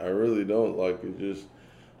much. I really don't. Like, it just,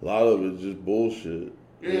 a lot of it's just bullshit.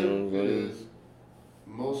 Yeah, you know what I'm saying? It is.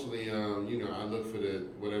 Mostly, you know, I look for the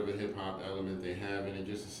whatever hip hop element they have in it,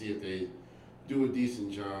 just to see if they do a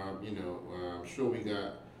decent job. You know, I'm sure we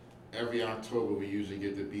got every October we usually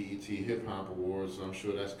get the BET Hip Hop Awards, so I'm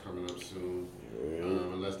sure that's coming up soon. Yeah.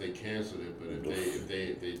 Unless they canceled it, but if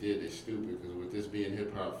they did, they're stupid, because with this being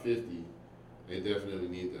Hip Hop 50, they definitely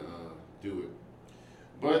need to do it.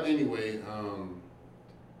 But anyway,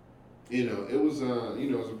 you know, it was you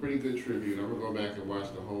know, it was a pretty good tribute. I'm gonna go back and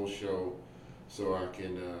watch the whole show so I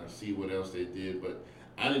can see what else they did. But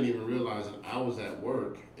I didn't even realize that I was at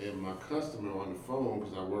work and my customer on the phone,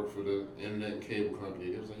 because I work for the internet and cable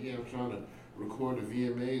company. They was like, "Yeah, I'm trying to record the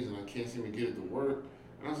VMAs and I can't seem to get it to work."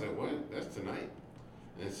 And I was like, "What? That's tonight?"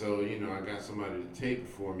 And so, you know, I got somebody to tape it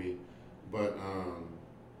for me, but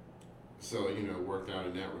so, you know, it worked out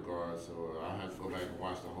in that regard. So I'll have to go back and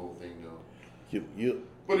watch the whole thing though. Yep.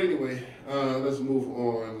 But anyway, let's move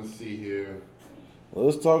on. Let's see here.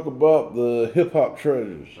 Let's talk about the Hip Hop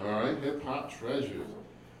Treasures. All right, Hip Hop Treasures.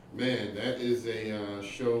 Man, that is a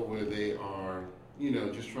show where they are, you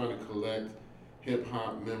know, just trying to collect hip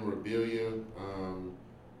hop memorabilia,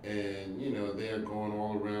 and you know, they are going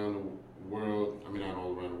all around the world. I mean, not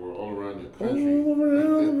all around the world, all around the country. All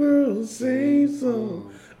around the world, sing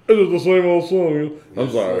song. It's the same old song.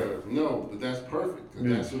 I'm sorry. No, but that's perfect. Cause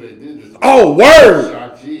that's what they did. Oh, word!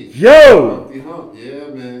 Shock G. Yo! Humpty Hump. Yeah,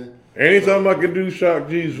 man. Anytime I can do Shock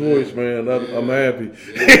G's voice, man, I'm happy.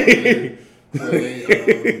 Yeah, so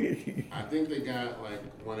I think they got like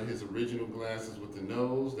one of his original glasses with the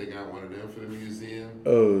nose. They got one of them for the museum.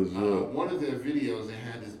 Oh, one of their videos, they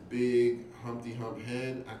had this big Humpty Hump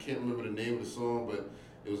head. I can't remember the name of the song, but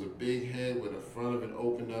it was a big head with the front of it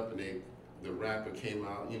opened up, and the rapper came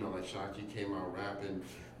out, like Shock G came out rapping,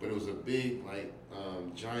 but it was a big, like,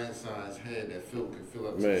 giant-sized head that could fill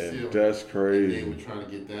up to the ceiling. Man, that's crazy. And they were trying to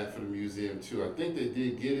get that for the museum, too. I think they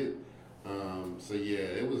did get it. So, yeah,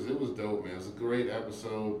 it was dope, man. It was a great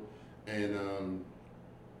episode, and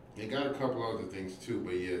they got a couple other things, too.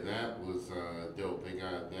 But, yeah, that was dope. They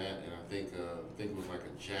got that, and I think it was like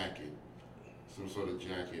a jacket. Some sort of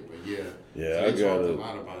jacket, but yeah. Yeah, so I talked a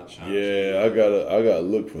lot about Shock G. Yeah, I gotta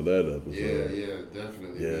look for that episode. Yeah,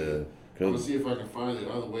 definitely. Yeah, man. I'm gonna see if I can find it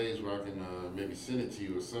other ways where I can maybe send it to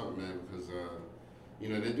you or something, man. Because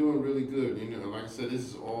they're doing really good. Like I said, this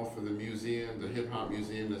is all for the museum, the hip hop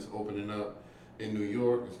museum that's opening up in New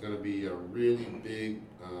York. It's gonna be a really big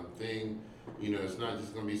thing. It's not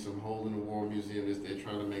just gonna be some hole in the wall museum. They're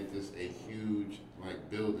trying to make this a huge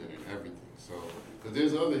building and everything. So, because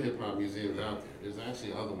there's other hip hop museums out there. There's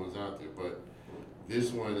actually other ones out there, but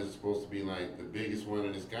this one is supposed to be like the biggest one,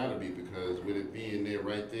 and it's got to be because with it being there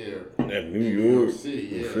right there at New York City,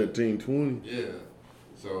 yeah, 1520. Yeah,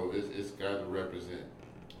 so it's got to represent.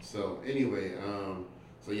 So anyway,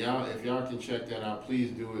 so y'all, if y'all can check that out,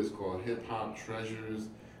 please do. It's called Hip Hop Treasures,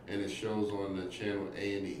 and it shows on the channel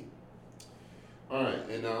A&E. All right,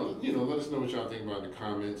 and let us know what y'all think about in the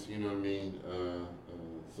comments. You know what I mean?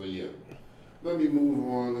 So yeah. Let me move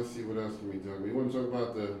on. Let's see what else can we talk about. You want to talk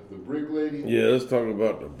about the brick lady? Yeah, let's talk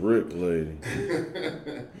about the brick lady.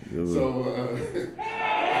 So,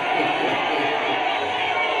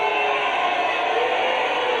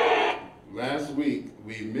 last week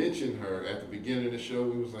we mentioned her at the beginning of the show.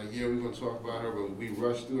 We was like, yeah, we're going to talk about her, but we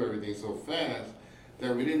rushed through everything so fast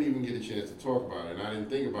that we didn't even get a chance to talk about it. And I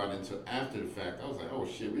didn't think about it until after the fact. I was like, oh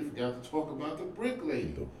shit, we forgot to talk about the brick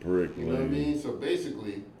lady. The brick lady. You know what I mean? So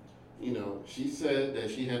basically, she said that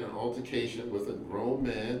she had an altercation with a grown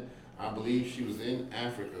man. I believe she was in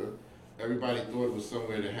Africa. Everybody thought it was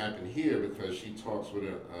somewhere that happened here because she talks with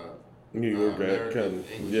a New York accent.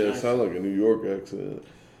 Yeah, it sounds like a New York accent.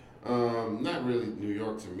 Not really New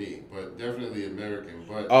York to me, but definitely American.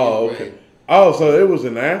 But okay. Oh, so it was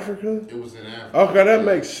in Africa? It was in Africa. Okay, that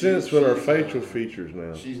makes sense with her facial features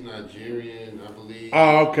now. She's Nigerian, I believe.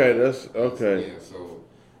 Oh, okay, that's okay. Yeah, so,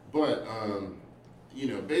 but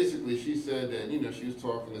basically she said that, she was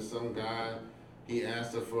talking to some guy. He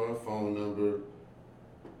asked her for her phone number.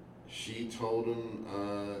 She told him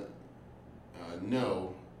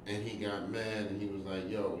no, and he got mad, and he was like,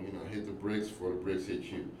 yo, hit the bricks before the bricks hit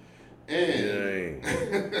you. And,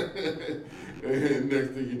 and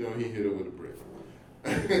next thing you know, he hit her with a brick.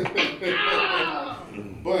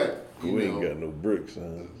 But, we ain't got no bricks,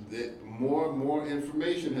 huh? More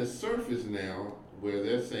information has surfaced now where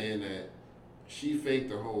they're saying that she faked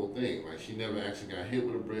the whole thing. Like, she never actually got hit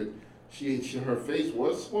with a brick. Her face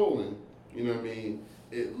was swollen. You know what I mean?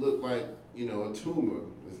 It looked like, a tumor.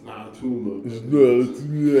 It's not a tumor.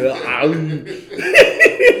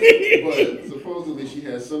 But supposedly she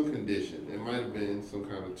had some condition. It might have been some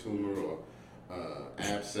kind of tumor or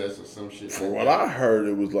abscess or some shit. From what I heard,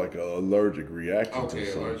 it was like an allergic reaction to something.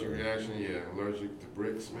 Okay, allergic reaction, yeah. Allergic to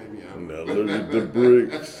bricks, maybe. I don't know. Allergic to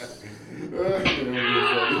bricks.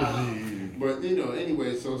 But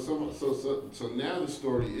anyway, so now the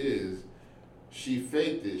story is she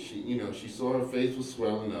faked it. She saw her face was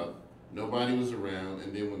swelling up. Nobody was around,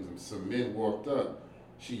 and then when some men walked up,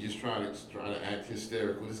 she just tried to act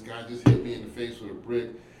hysterical. This guy just hit me in the face with a brick,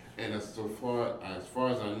 and as far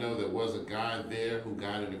as I know, there was a guy there who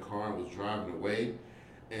got in the car and was driving away,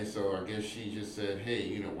 and so I guess she just said,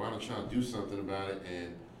 hey, why don't y'all do something about it?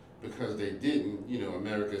 And because they didn't,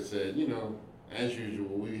 America said, as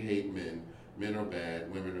usual, we hate men. Men are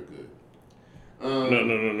bad, women are good.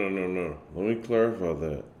 No. Let me clarify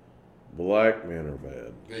that. Black men are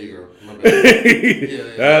bad. There you go. My bad. Yeah.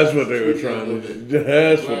 That's what they were trying to do.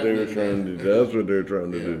 That's what they were trying to do. That's what they were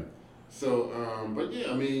trying to do. So, but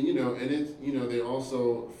yeah, I mean, and it's, they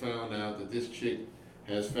also found out that this chick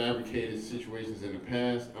has fabricated situations in the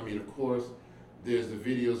past. I mean, of course, there's the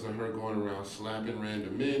videos of her going around slapping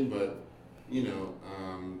random men, but,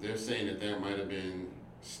 they're saying that might have been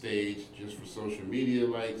staged just for social media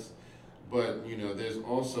likes. But, there's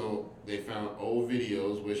also, they found old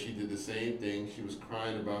videos where she did the same thing. She was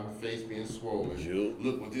crying about her face being swollen. Yep.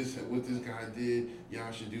 Look what this guy did.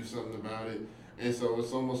 Y'all should do something about it. And so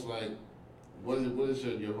it's almost like, what is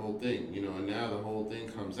your whole thing? And now the whole thing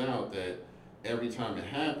comes out that every time it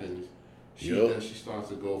happens, she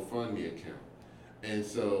starts a GoFundMe account. And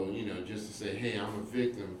so, just to say, hey, I'm a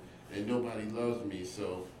victim and nobody loves me,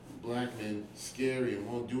 so black men scary and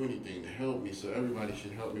won't do anything to help me, so everybody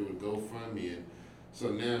should help me with GoFundMe. And so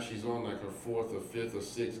now she's on like her 4th or 5th or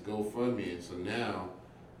 6th GoFundMe, and so now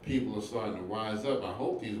people are starting to wise up. I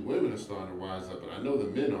hope these women are starting to wise up, and I know the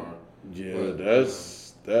men are. Yeah, but,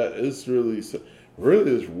 that is really it's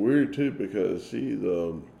weird too, because she's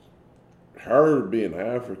her being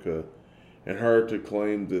Africa and her to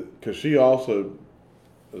claim that, because she also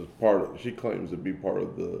is she claims to be part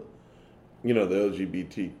of the the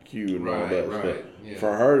LGBTQ and all that stuff. Yeah.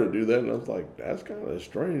 For her to do that, and I was like, that's kind of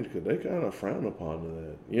strange, because they kind of frown upon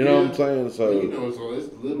that. You know what I'm saying? So so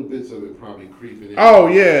it's little bits of it probably creeping in. Oh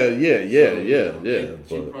yeah.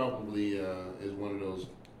 She probably is one of those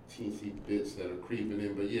teensy bits that are creeping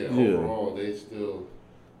in, but overall they still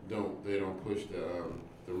don't push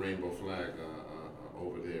the rainbow flag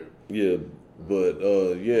over there. Yeah, but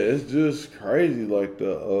it's just crazy. Like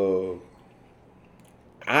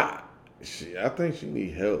I think she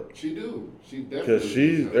need help. She do. She definitely.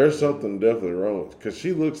 Because there's something definitely wrong with. Because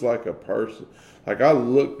she looks like a person. Like, I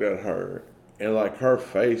looked at her, and like her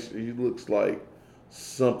face, she looks like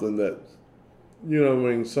something that,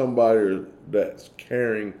 somebody that's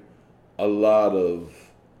carrying a lot of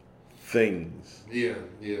things. Yeah.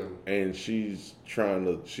 And she's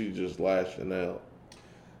just lashing out.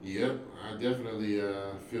 Yep, I definitely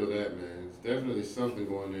feel that, man. It's definitely something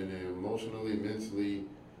going in there, emotionally, mentally.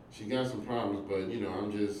 She got some problems, but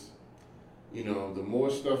I'm just, the more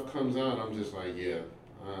stuff comes out, I'm just like,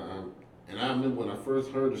 and I remember when I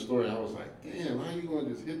first heard the story, I was like, damn, how you gonna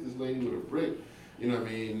just hit this lady with a brick? You know what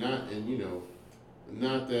I mean? Not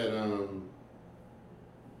that, I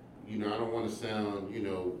don't want to sound,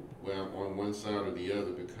 well, on one side or the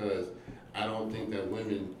other, because I don't think that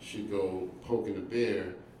women should go poking the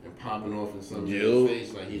bear and popping off in some man's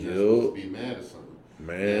face like he's not supposed to be mad or something.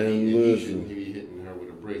 Man, he shouldn't be hitting her with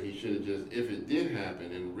a brick. He should have just, if it did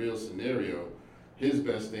happen in a real scenario, his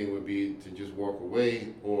best thing would be to just walk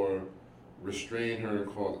away or restrain her and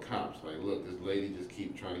call the cops. Like, look, this lady just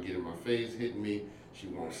keep trying to get in my face, hitting me. She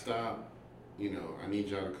won't stop. I need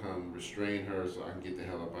y'all to come restrain her so I can get the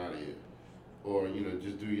hell up out of here. Or,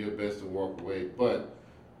 just do your best to walk away. But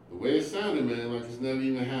the way it sounded, man, like it's never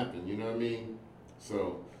even happened. You know what I mean?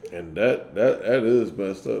 So. And that is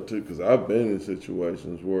messed up too, because I've been in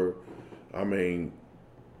situations where, I'm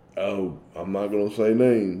not gonna say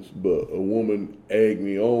names, but a woman egged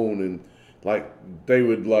me on, and like they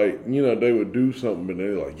would they would do something, and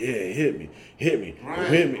they're like, yeah, hit me,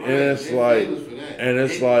 and then it's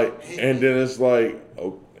like,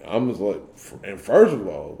 oh, I'm just like, and first of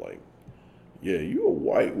all, like, yeah, you a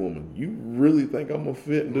white woman. You really think I'm gonna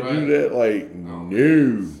fit to do that? Like, no.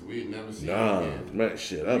 We'd never seen man,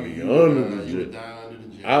 shit, I'd be under the jail.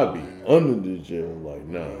 I'd be under the jail. Like,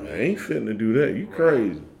 nah, I ain't fitting to do that. You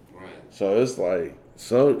crazy. Right. So it's like,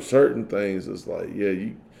 certain things, it's like,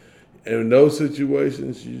 in those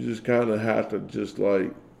situations, you just kind of have to just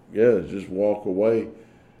like, just walk away.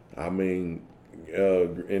 I mean,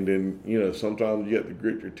 and then, sometimes you have to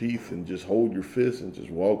grit your teeth and just hold your fist and just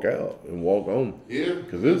walk out and walk on. Yeah,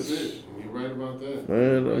 because it. You're right about that.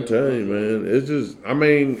 Man, I'm telling you, man. It's just,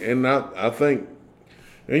 and I think,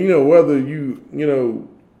 and whether you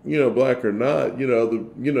black or not,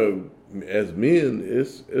 as men,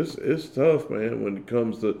 it's tough, man, when it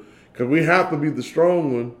comes to, because we have to be the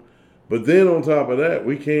strong one, but then on top of that,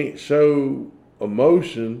 we can't show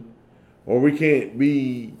emotion, or we can't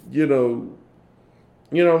be, you know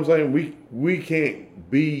what I'm saying? We can't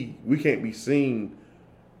be seen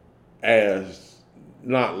as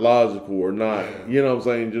not logical or not, you know what I'm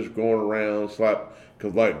saying, just going around slap,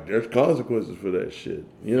 because like there's consequences for that shit.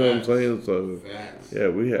 You know what I'm saying? So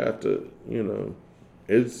we have to,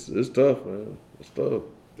 it's tough, man. It's tough.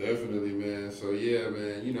 Definitely, man. So yeah,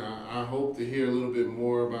 man, I hope to hear a little bit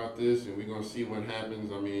more about this, and we're gonna see what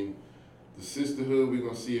happens. I mean, the sisterhood, we're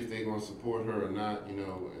going to see if they're going to support her or not, and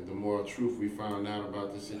the more truth we found out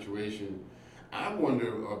about this situation. I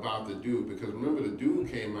wonder about the dude, because remember the dude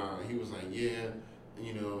came out and he was like,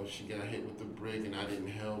 she got hit with the brick and I didn't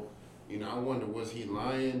help. I wonder, was he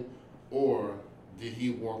lying, or did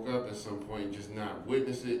he walk up at some point and just not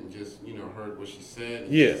witness it and just, heard what she said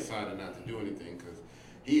and decided not to do anything? Because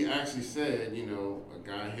he actually said, a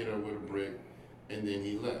guy hit her with a brick and then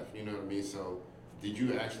he left, you know what I mean? So did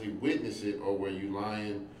you actually witness it, or were you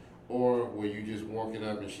lying, or were you just walking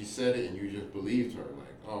up and she said it and you just believed her?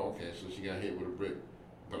 Like, oh, okay, so she got hit with a brick,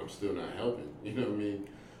 but I'm still not helping. You know what I mean?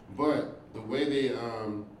 But the way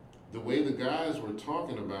the guys were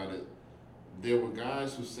talking about it, there were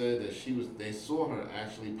guys who said that they saw her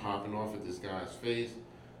actually popping off at this guy's face,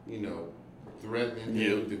 you know, threatening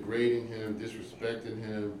him, degrading him, disrespecting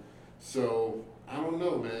him. So I don't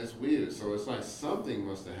know, man. It's weird. So it's like something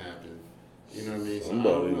must have happened. You know what I mean? So I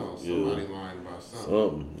don't know. Somebody lying about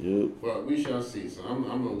something. But we shall see. So I'm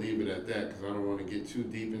going to leave it at that because I don't want to get too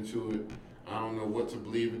deep into it. I don't know what to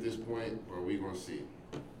believe at this point, but we're going to see.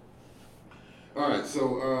 All right,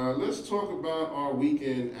 so let's talk about our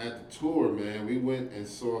weekend at the tour, man. We went and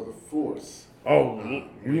saw the F.O.R.C.E. Oh,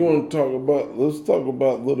 you want to talk about, let's talk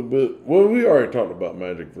about a little bit. Well, we already talked about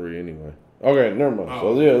Magic 3 anyway. Okay, never mind.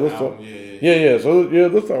 So let's talk. So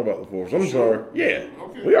let's talk about the F.O.R.C.E. I'm sorry. Yeah,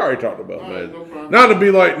 okay. We already talked about Magic. No not to be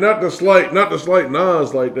like, not to slight Nas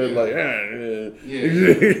like that.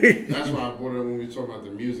 That's why I brought it up when we talk about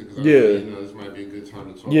the music. Cause this might be a good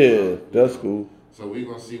time to talk. About, that's cool. So we're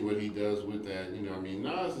gonna see what he does with that. You know, I mean,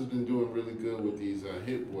 Nas has been doing really good with these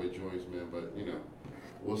Hit Boy joints, man. But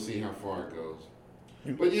we'll see how far it goes.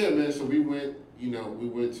 But yeah, man. So we went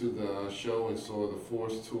to the show and saw the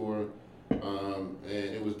F.O.R.C.E. tour. And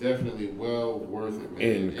it was definitely well worth it,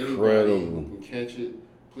 man. Incredible. Anybody who can catch it,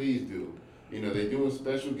 please do. They're doing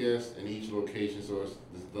special guests in each location, so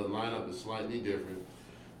the lineup is slightly different.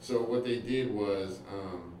 So what they did was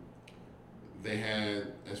they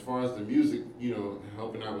had, as far as the music,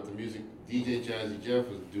 helping out with the music, DJ Jazzy Jeff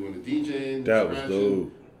was doing the DJing. That was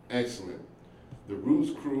dope. Excellent. The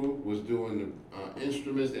Roots crew was doing the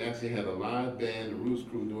instruments. They actually had a live band, the Roots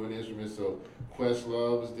crew doing instruments. So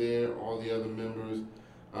Questlove was there, all the other members.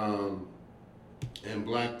 And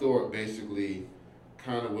Black Thought basically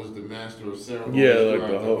kind of was the master of ceremonies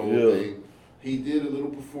throughout the whole thing. He did a little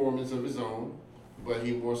performance of his own, but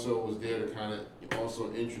he more so was there to kind of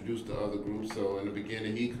also introduce the other groups. So in the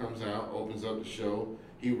beginning, he comes out, opens up the show,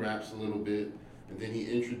 he raps a little bit, and then he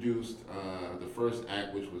introduced the first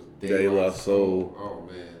act, which was De La Soul. Oh,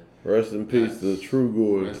 man. Rest in peace to True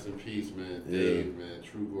Gourd. Rest in peace, man. Dave, man.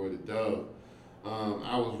 True Gourd the Dove.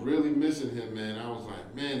 I was really missing him, man. I was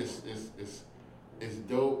like, man, it's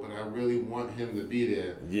dope, but I really want him to be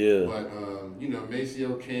there. Yeah. But,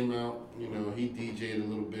 Maceo came out, he DJ'd a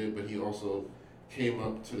little bit, but he also came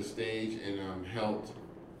up to the stage and helped,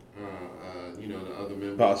 the other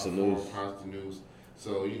members. Pasta News.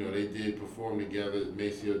 So, they did perform together.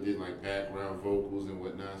 Maceo did like background vocals and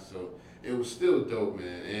whatnot. So it was still dope,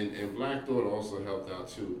 man. And Black Thought also helped out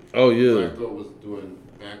too. Oh, yeah. Black Thought was doing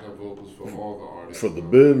backup vocals for all the artists. For the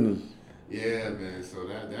business. Yeah, man. So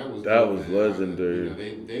that was that dope, was man. legendary.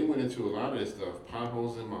 They went into a lot of that stuff.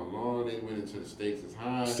 Potholes in my lawn. They went into the Stakes is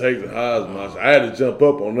High. Stakes is High is my. I had to jump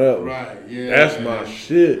up on that one. Right. Yeah. That's my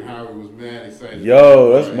shit. Howard was mad excited.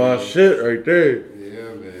 Yo, that's my shit right there.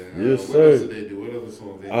 Yeah, man. Yes, what sir. Else did they do? What other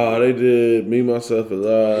songs they did? They did Me, Myself, and I.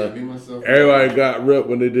 Yeah, Me, Myself. Everybody got rep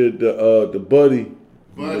when they did the Buddy.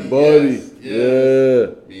 Buddy. The Buddy. Yes. Yeah.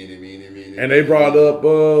 Meanie. And they brought up.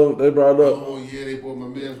 Oh yeah, they brought my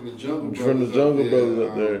man from the Jungle Brothers. From the Jungle Brothers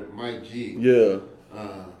up there. Mike G. Yeah.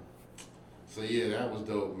 So yeah, that was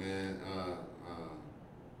dope, man.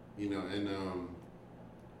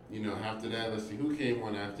 After that, let's see who came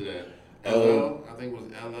on after that. LL, I think it was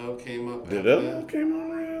LL came up. Did LL came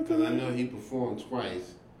on right after that? I know he performed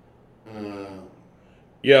twice.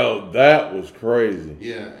 Yo, that was crazy.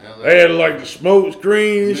 Yeah, LL. They had like the smoke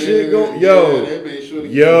screen and shit going. Yo, yeah, they made sure to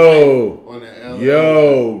get on the LL.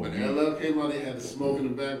 Yo, when LL came out, they had the smoke in the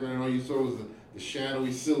background. And all you saw was the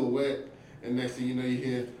shadowy silhouette. And next thing you know, you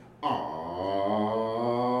hear,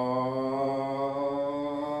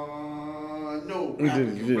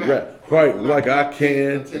 rap quite like I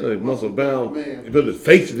can. Like muscle bound. He put his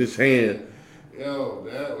face in his hand. Yo,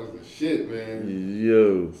 that was the shit, man.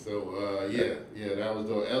 Yo. So, yeah, that was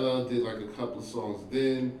dope. LL did like a couple of songs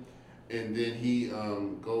then, and then he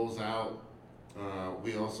goes out.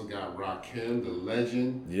 We also got Rakim, the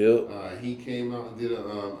legend. Yep. He came out and did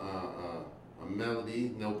a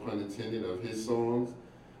melody, no pun intended, of his songs.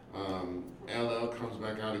 LL comes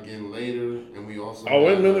back out again later, and we also. Oh,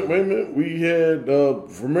 wait a minute. We had,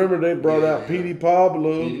 remember they brought out Petey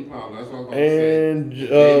Pablo. Petey Pablo, that's what I was going to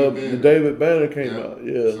say. And David Banner came out,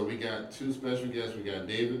 yeah. So we got two special guests. We got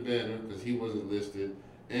David Banner, because he wasn't listed,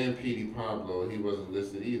 and Petey Pablo, he wasn't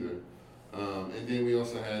listed either. And then we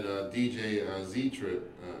also had DJ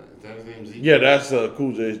Z-Trip. Is that his name, Z-Trip? Yeah, that's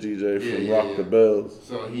Cool J's DJ from Rock the Bells.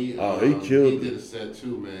 So he killed He did a set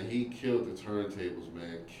too, man. He killed the turntables,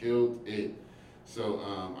 man. Killed it. So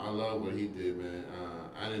I love what he did, man.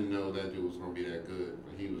 I didn't know that dude was going to be that good,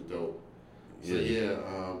 but he was dope. So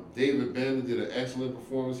David Banner did an excellent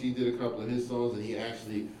performance. He did a couple of his songs, and he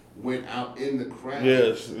actually went out in the crowd.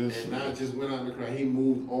 Yes. And not just went out in the crowd. He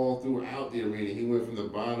moved all throughout the arena. He went from the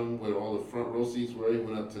bottom where all the front row seats were. He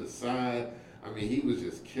went up to the side. I mean, he was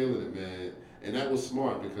just killing it, man. And that was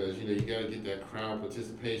smart because, you got to get that crowd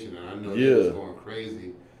participation. And I know they was going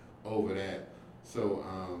crazy over that. So,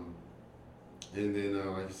 and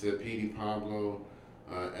then, like you said, P.D. Pablo,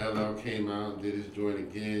 LL came out and did his joint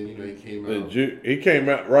again. He came out. He came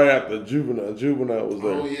out right after Juvenile. Juvenile was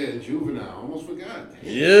there. Oh, yeah, Juvenile. I almost forgot.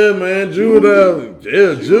 Yeah, man. Juvenile.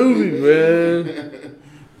 Yeah, Juvie, man.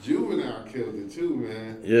 Juvenile killed it too,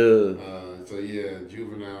 man. Yeah. So, yeah,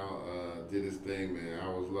 Juvenile did his thing, man. I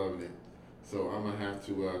was loving it. So I'm going to have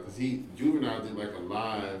to, because Juvenile did like a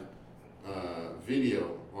live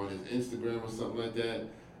video on his Instagram or something like that.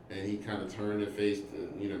 And he kind of turned and faced,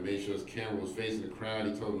 made sure his camera was facing the crowd.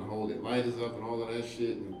 He told him to hold their lighters up and all of that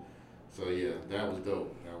shit. And so, yeah, that was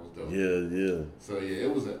dope. Yeah. So, yeah,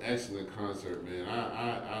 it was an excellent concert, man.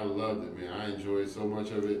 I loved it, man. I enjoyed so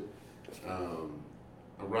much of it.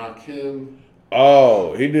 Rakim.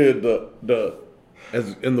 Oh, he did the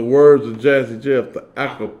as in the words of Jazzy Jeff, the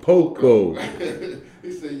Acapulco.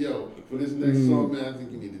 He said, yo, for this next song, man, I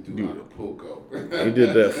think you need to do Acapulco. He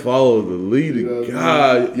did that follow the leader.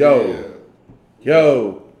 God, yeah.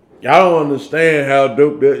 Yo, y'all don't understand how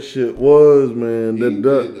dope that shit was, man. He did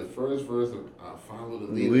the first verse of Follow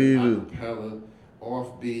the Leader, acapella,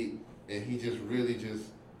 offbeat, and he just really just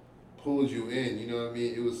pulled you in, you know what I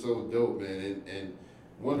mean? It was so dope, man. And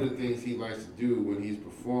one of the things he likes to do when he's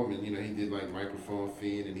performing, he did like microphone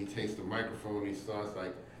fiend, and he takes the microphone and he starts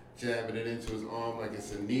like jabbing it into his arm like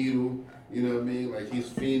it's a needle, you know what I mean? Like he's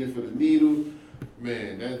fiending for the needle.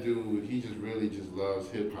 Man, that dude, he just really just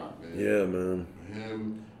loves hip hop, man. Yeah, man.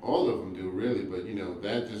 Him, all of them do really, but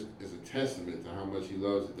that just is a testament to how much he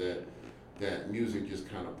loves it, that music just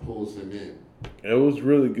kind of pulls him in. It was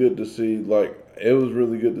really good to see, like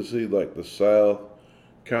the South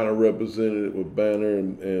kind of represented with Banner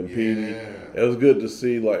and PD. It was good to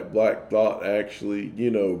see like Black Thought actually,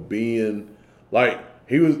 being like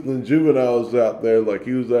he was when Juvenile was out there, like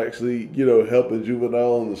he was actually, helping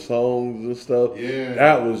Juvenile on the songs and stuff. Yeah.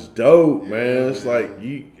 That was dope, man. It's like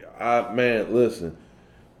listen,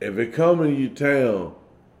 if it come in your town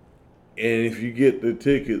and if you get the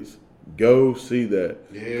tickets, go see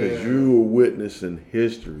that. Because you are witnessing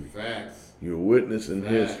history. Facts. You're witnessing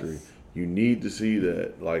history. You need to see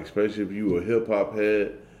that. Like, especially if you a hip hop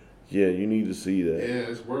head, yeah, you need to see that. Yeah,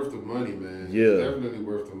 it's worth the money, man. Yeah. It's definitely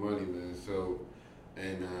worth the money, man. So,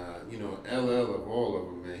 and, LL of all of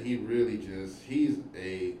them, man, he's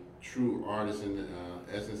a true artist in the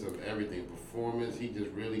essence of everything. Performance, he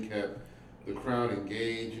just really kept the crowd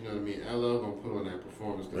engaged, you know what I mean? LL gonna put on that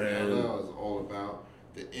performance because LL is all about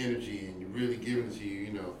the energy and you really giving it to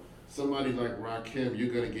you, Somebody like Rakim,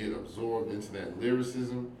 you're gonna get absorbed into that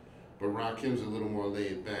lyricism. But Rakim's a little more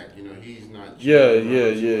laid back. He's not. Yeah.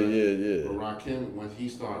 But Rakim, when he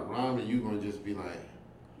start rhyming, you're going to just be like,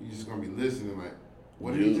 you're just going to be listening like,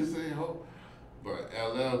 what did he just say, ho? But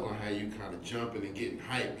LL going to have you kind of jumping and getting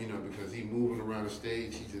hyped, because he moving around the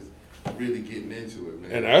stage. He just really getting into it,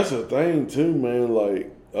 man. And that's the thing, too, man.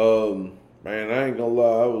 Like, man, I ain't going to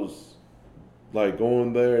lie. I was, like,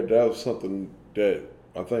 going there. That was something that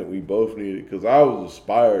I think we both needed. Because I was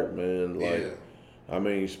inspired, man. Like. Yeah. I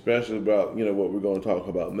mean, especially about, what we're going to talk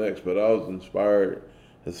about next, but I was inspired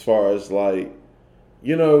as far as like,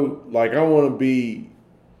 like I want to be,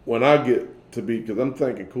 when I get to be, because I'm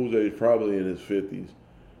thinking Cool J is probably in his 50s.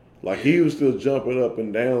 Like he was still jumping up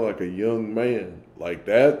and down like a young man. Like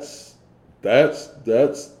that's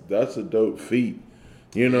a dope feat.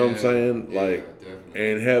 You know what I'm saying? Like,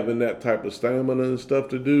 definitely. And having that type of stamina and stuff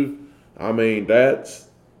to do, I mean, that's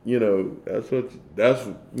what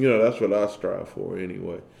I strive for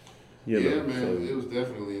anyway. Man, it was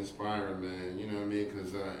definitely inspiring, man. You know what I mean?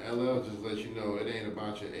 Because LL just lets you know it ain't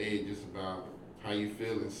about your age, it's about how you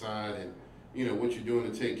feel inside and what you're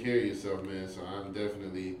doing to take care of yourself, man. So I'm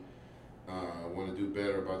definitely want to do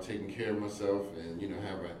better about taking care of myself and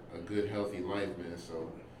have a good, healthy life, man.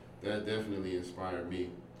 So that definitely inspired me.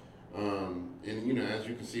 And as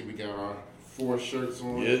you can see, we got our 4 shirts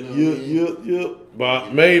on. Yeah.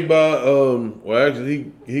 Made by well,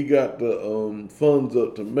 actually he got the funds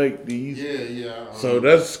up to make these. Yeah. So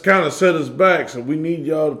that's kind of set us back. So we need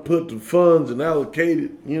y'all to put the funds and allocate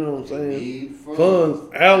it. You know what I'm saying? Need funds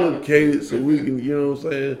allocated so we can. You know what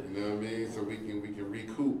I'm saying? You know what I mean? So we can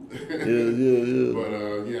recoup. Yeah. But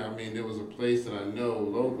I mean, there was a place that I know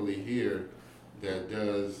locally here that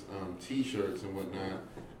does T-shirts and whatnot.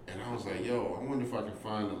 And I was like, yo, I wonder if I can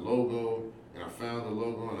find the logo. And I found the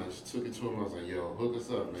logo and I just took it to him. I was like, yo, hook us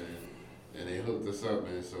up, man. And they hooked us up,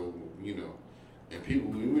 man. So, And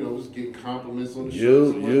people, was getting compliments on the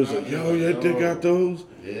show. You was like, yo, they got those.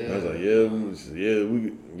 Yeah. I was like,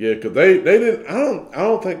 cause they didn't. I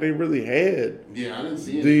don't think they really had. Yeah, I didn't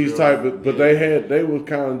see these type of, but they was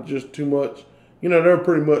kind of just too much. They're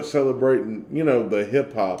pretty much celebrating, the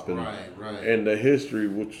hip hop and and the history,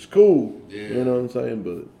 which is cool. Yeah. You know what I'm saying?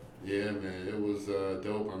 But yeah, man, it was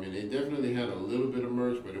dope. I mean, they definitely had a little bit of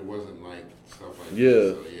merch, but it wasn't like stuff like that.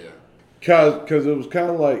 So, yeah. Cause it was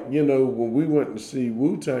kind of like when we went to see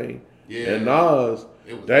Wu-Tang and Nas,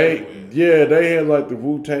 they had like the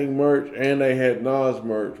Wu-Tang merch and they had Nas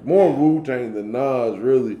merch. More Wu-Tang than Nas,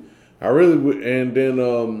 really. I really would, and then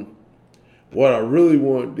what I really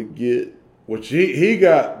wanted to get, which he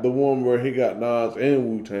got the one where he got Nas and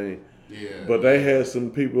Wu-Tang. Yeah. But they had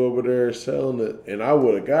some people over there selling it, and I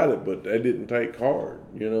would have got it, but they didn't take card.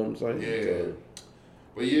 You know what I'm saying? Yeah. So,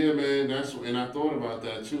 but yeah, man, and I thought about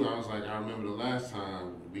that too. I was like, I remember the last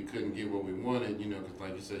time we couldn't get what we wanted, because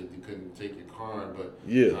like you said, you couldn't take your card. But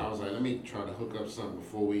so I was like, let me try to hook up something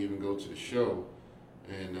before we even go to the show.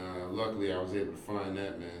 And luckily, I was able to find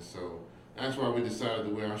that, man. So that's why we decided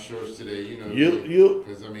to wear our shirts today,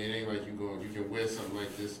 Because, I mean, it ain't like you can wear something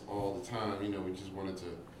like this all the time, We just wanted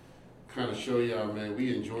to kind of show y'all, man.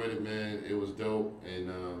 We enjoyed it, man. It was dope.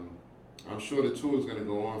 And I'm sure the tour is going to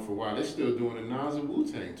go on for a while. They're still doing a Nas and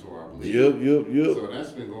Wu-Tang tour, I believe. Yep. So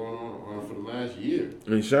that's been going on for the last year.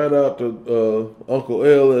 And shout out to Uncle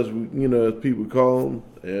L, as as people call him.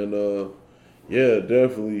 And,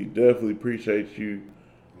 definitely appreciate you.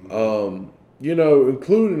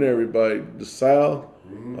 Including everybody, the South.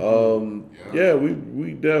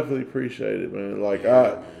 We definitely appreciate it, man. Like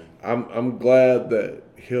I'm glad that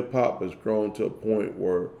hip hop has grown to a point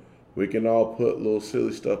where we can all put little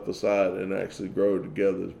silly stuff aside and actually grow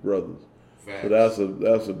together as brothers. Facts. So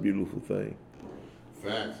that's a beautiful thing.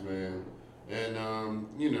 Facts, man. And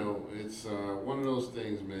it's one of those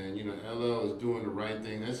things, man. LL is doing the right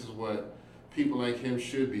thing. This is what people like him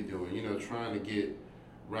should be doing. Trying to get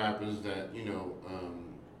rappers that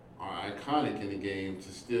are iconic in the game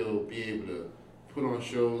to still be able to put on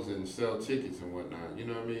shows and sell tickets and whatnot. You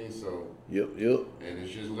know what I mean? So Yep. And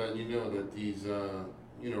it's just letting you know that these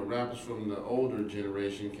rappers from the older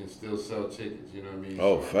generation can still sell tickets. You know what I mean?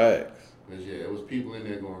 Oh, facts. Because it was people in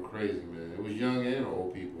there going crazy, man. It was young and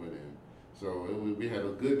old people in there. So we had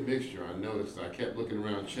a good mixture. I noticed. I kept looking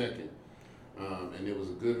around checking. And it was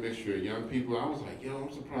a good mixture of young people. I was like,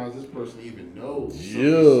 I'm surprised this person even knows some of these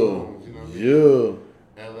songs. You know what I mean?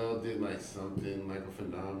 LL did like something like a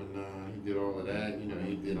phenomenon. He did all of that. He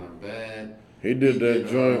did I'm Bad. He did that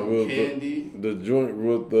joint with Candy. The joint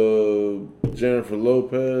with Jennifer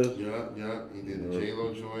Lopez. Yeah. He did the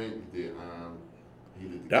J-Lo joint. He did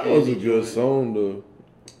the that Candy was a good joint. song though.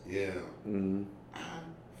 Yeah. Mm-hmm. I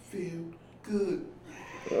feel good.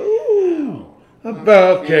 Ooh.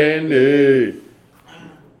 About candy.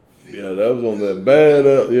 Yeah, that was on that Bad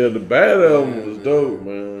album. Yeah, the Bad album was dope,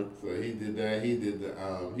 man. So he did that. He did the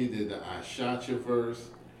I Shot You verse.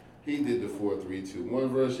 He did the 4-3-2-1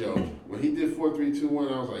 verse. Yo, when he did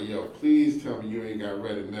 4-3-2-1, I was like, yo, please tell me you ain't got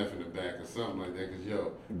red and meth in the back or something like that, cause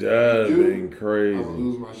that'd been crazy. I'm gonna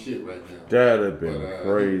lose my shit right now. That'd been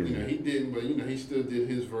crazy. He didn't, but he still did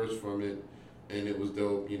his verse from it, and it was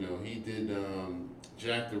dope. He did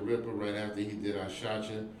Jack the Ripper right after he did I Shot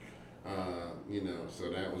You. So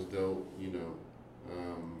that was dope.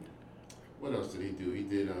 What else did he do? He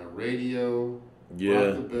did Radio. Yeah.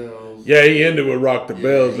 Rock the Bells. Yeah, he ended with Rock the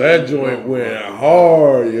Bells. That joint went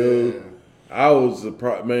hard, yo. I was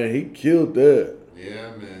surprised, man. He killed that.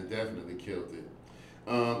 Yeah, man, definitely killed it.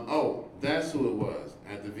 That's who it was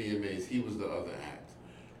at the VMAs. He was the other act.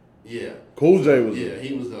 Yeah. Cool J was. Yeah,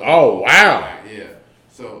 he was the. Oh wow. Act. Yeah.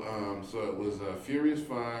 So it was Furious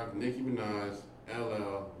 5, Nicki Minaj,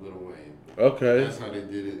 LL, Lil Wayne. Okay. That's how they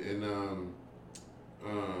did it. And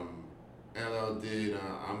LL did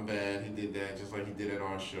I'm Bad. He did that just like he did at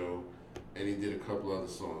our show, and he did a couple other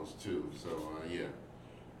songs too. So he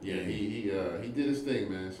did his thing,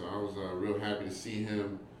 man. So I was real happy to see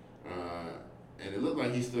him. And it looked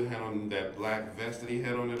like he still had on that black vest that he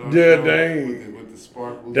had on it. Dang. With the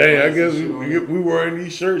sparkles. Dang, I guess we wearing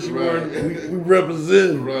these shirts. We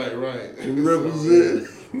represent. Right. We represent.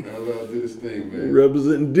 LL did his thing, man. We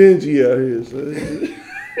representing dingy out here, son.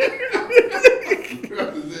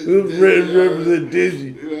 represent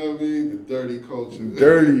dingy. You know what I mean? The dirty culture.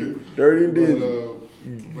 Dirty and dingy.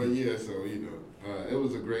 But yeah, so it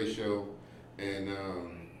was a great show, and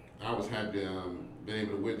I was happy to be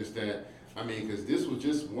able to witness that. I mean, because this was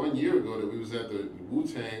just 1 year ago that we was at the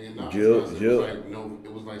Wu-Tang in it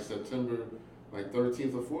was like September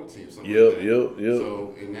 13th or 14th, something like that. Yep.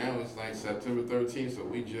 So and now it's like September 13th, so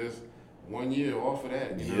we just 1 year off of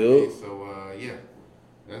that. You know what I mean? So yeah,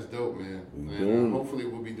 that's dope, man. And hopefully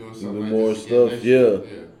we'll be doing something like more this again stuff. next year.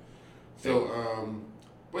 Yeah. So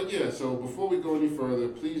but yeah, so before we go any further,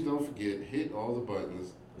 please don't forget, hit all the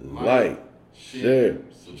buttons. Like, share,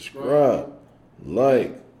 subscribe.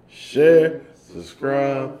 Like, share,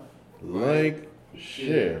 subscribe. Like,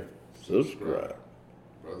 share, subscribe.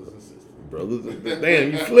 Brothers and sisters.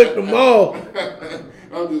 Damn, you flipped them all.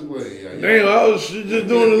 I'm just playing. Yeah, Damn, I was just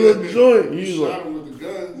doing a little joint. You shot him with the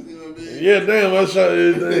guns, you know what I mean? Yeah, damn, I shot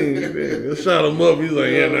everything. I shot him up. He's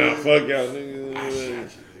like, yeah, nah, fuck y'all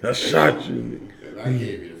niggas. I shot you, nigga. And I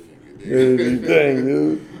gave you the finger, Yeah, dang,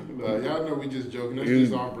 dude. Y'all know we just joking. That's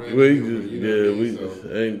just our brand.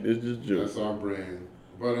 It's just joking. That's our brand.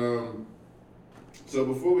 But so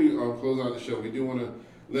before we close out the show, we do want to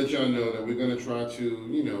let y'all know that we're gonna try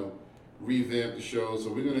to, revamp the show.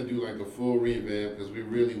 So we're gonna do like a full revamp because we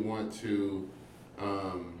really want to,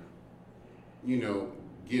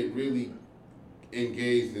 get really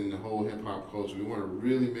engaged in the whole hip hop culture. We want to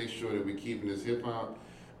really make sure that we're keeping this hip hop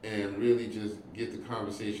and really just get the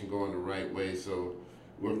conversation going the right way. So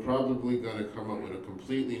we're probably going to come up with a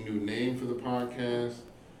completely new name for the podcast.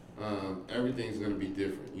 Everything's going to be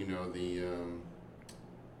different.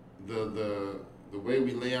 The way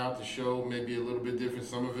we lay out the show may be a little bit different.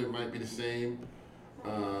 Some of it might be the same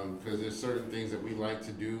because there's certain things that we like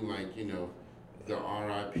to do, like, the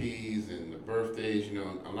RIPs and the birthdays.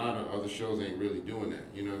 A lot of other shows ain't really doing that.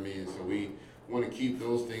 You know what I mean? So we want to keep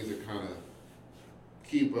those things that kind of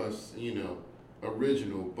keep us,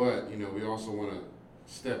 original, but, we also want to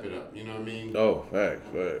step it up. You know what I mean? Oh, facts.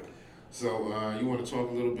 So you want to talk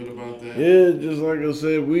a little bit about that? Yeah, just like I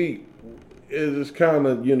said, it's kind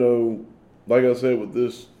of, like I said, with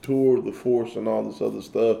this tour, the F.O.R.C.E and all this other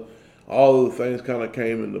stuff, all of the things kind of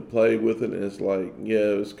came into play with it, and it's like,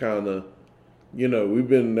 it's kind of, we've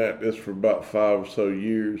been at this for about 5 or so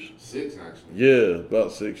years. 6, actually. Yeah,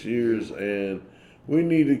 about 6 years, and we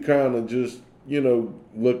need to kind of just,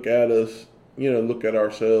 look at us, look at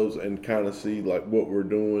ourselves and kind of see, like, what we're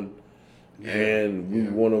doing, and we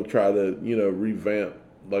want to try to, revamp,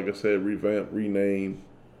 like I said, rename,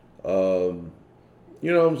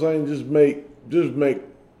 you know what I'm saying? Just make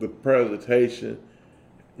the presentation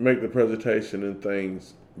and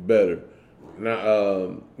things better.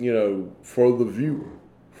 Now, for the viewer,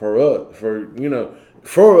 for us,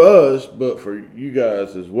 but for you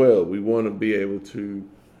guys as well. We want to be able to,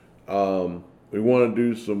 we want to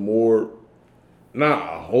do some more,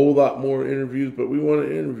 not a whole lot more interviews, but we want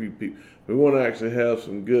to interview people. We want to actually have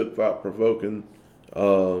some good thought-provoking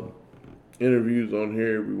interviews on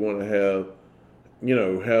here. We want to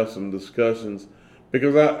have some discussions,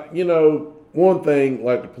 because one thing,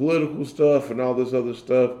 like the political stuff and all this other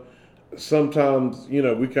stuff, sometimes,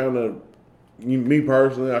 we kind of, me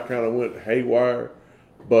personally, I kind of went haywire,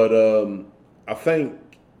 but I think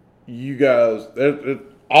you guys,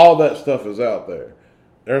 all that stuff is out there.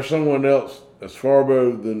 There's someone else that's far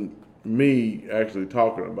better than me actually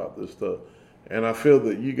talking about this stuff, and I feel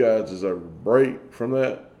that you guys deserve a break from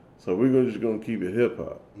that. So we're just gonna keep it hip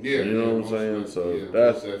hop. Yeah, you know what I'm saying. So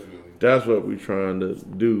that's what we're trying to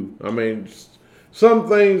do. I mean, some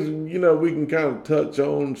things we can kind of touch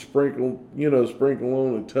on, sprinkle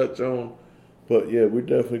on and touch on, but yeah, we're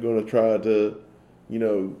definitely gonna try to,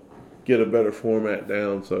 get a better format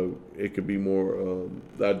down so it could be more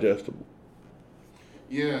digestible.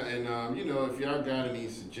 Yeah, and if y'all got any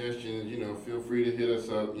suggestions, feel free to hit us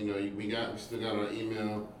up. We still got our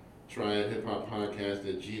email. Triad Hip Hop Podcast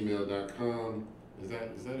at gmail.com. Is that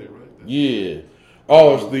it, right? Yeah.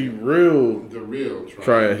 Oh, it's the real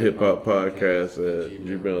Triad Hip Hop Podcast at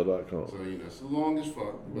gmail.com. So, it's long as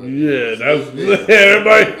fuck. But yeah,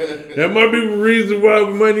 that might be the reason why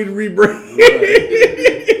we might need to rebrand.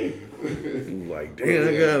 Like, damn, I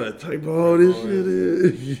gotta type all this shit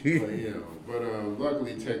in. But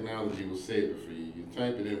luckily technology will save it for you. You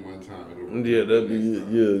type it in one time, it'll yeah, that'd be it.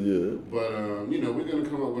 Yeah. But we're gonna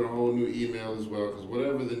come up with a whole new email as well, because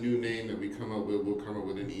whatever the new name that we come up with, we'll come up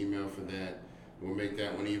with an email for that. We'll make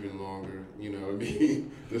that one even longer. You know what I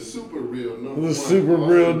mean? The super real number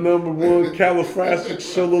one califragic,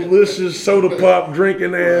 solilicious, soda pop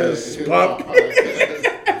drinking ass pop.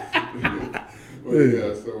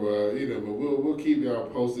 Yeah, so but we'll keep y'all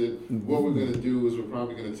posted. What we're gonna do is we're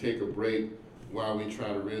probably gonna take a break while we try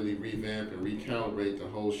to really revamp and recalibrate the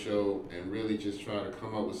whole show, and really just try to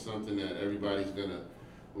come up with something that everybody's gonna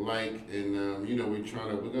like. And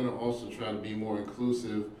we're gonna also try to be more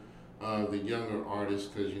inclusive of the younger artists,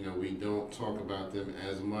 because we don't talk about them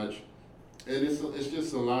as much, and it's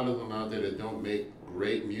just a lot of them out there that don't make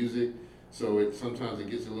great music. So sometimes it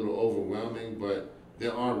gets a little overwhelming, but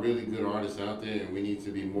there are really good artists out there, and we need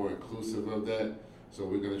to be more inclusive of that. So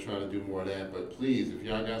we're going to try to do more of that. But please, if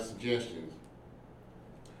y'all got suggestions,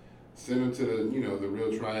 send them to the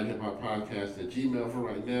Real Triad Hip Hop Podcast at Gmail for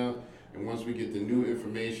right now. And once we get the new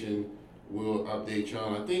information, we'll update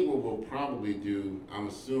y'all. I think what we'll probably do, I'm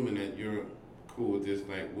assuming that you're cool with this,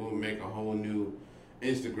 like we'll make a whole new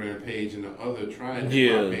Instagram page, and the other Triad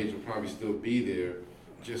Hip Hop page will probably still be there,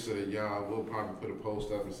 just so that y'all will probably put a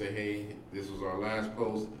post up and say, hey, this was our last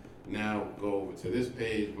post. Now go over to this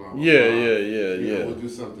page, blah, blah, blah. Yeah. We'll do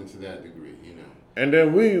something to that degree, And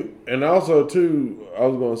then and also too, I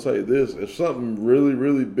was going to say this, if something really,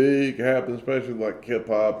 really big happens, especially like hip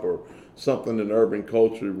hop or something in urban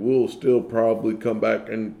culture, we'll still probably come back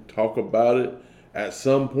and talk about it at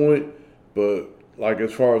some point. But like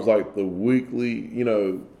as far as like the weekly,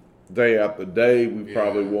 day after day, we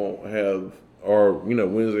probably won't have, or,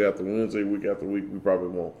 Wednesday after Wednesday, week after week, we probably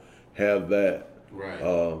won't have that. Right.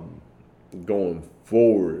 Going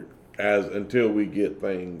forward until we get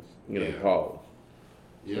things, paused.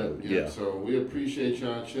 Yeah. So we appreciate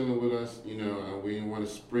y'all chilling with us. We didn't want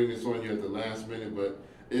to spring this on you at the last minute, but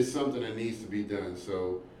it's something that needs to be done.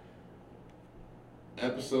 So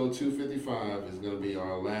episode 255 is going to be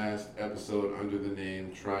our last episode under the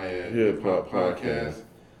name Triad Hip Hop Podcast.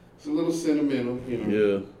 It's a little sentimental,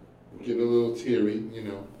 Yeah. Getting a little teary,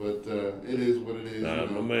 but it is what it is. Nah,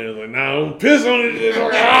 my man's like, don't piss on it. It's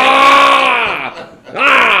like,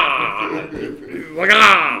 He's like,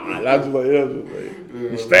 That's just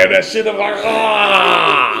like, stab that shit up like,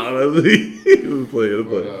 He was playing.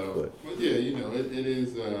 But yeah, it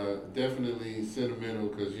is definitely sentimental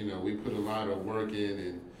because, we put a lot of work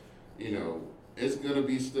in, and, it's going to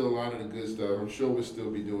be still a lot of the good stuff. I'm sure we'll still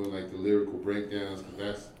be doing like the lyrical breakdowns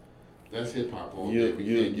because that's hip hop all day.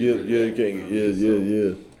 Yeah.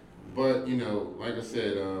 But like I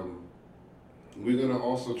said, we're gonna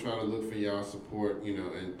also try to look for y'all support,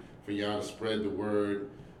 and for y'all to spread the word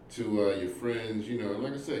to your friends.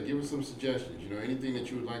 Like I said, give us some suggestions. Anything that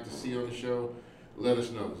you would like to see on the show, let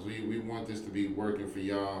us know because we want this to be working for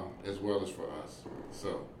y'all as well as for us.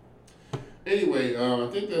 So. Anyway, I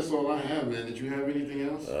think that's all I have, man. Did you have anything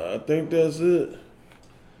else? I think that's it.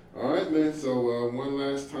 All right, man. So one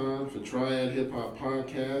last time for Triad Hip Hop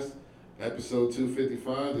Podcast, episode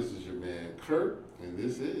 255. This is your man Kurt, and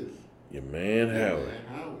this is your man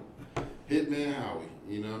Howie. Hitman Howie.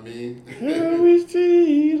 You know what I mean? Howie's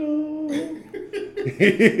Tito.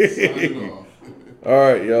 Signing off. All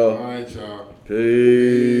right, y'all. All right, y'all.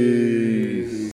 Peace.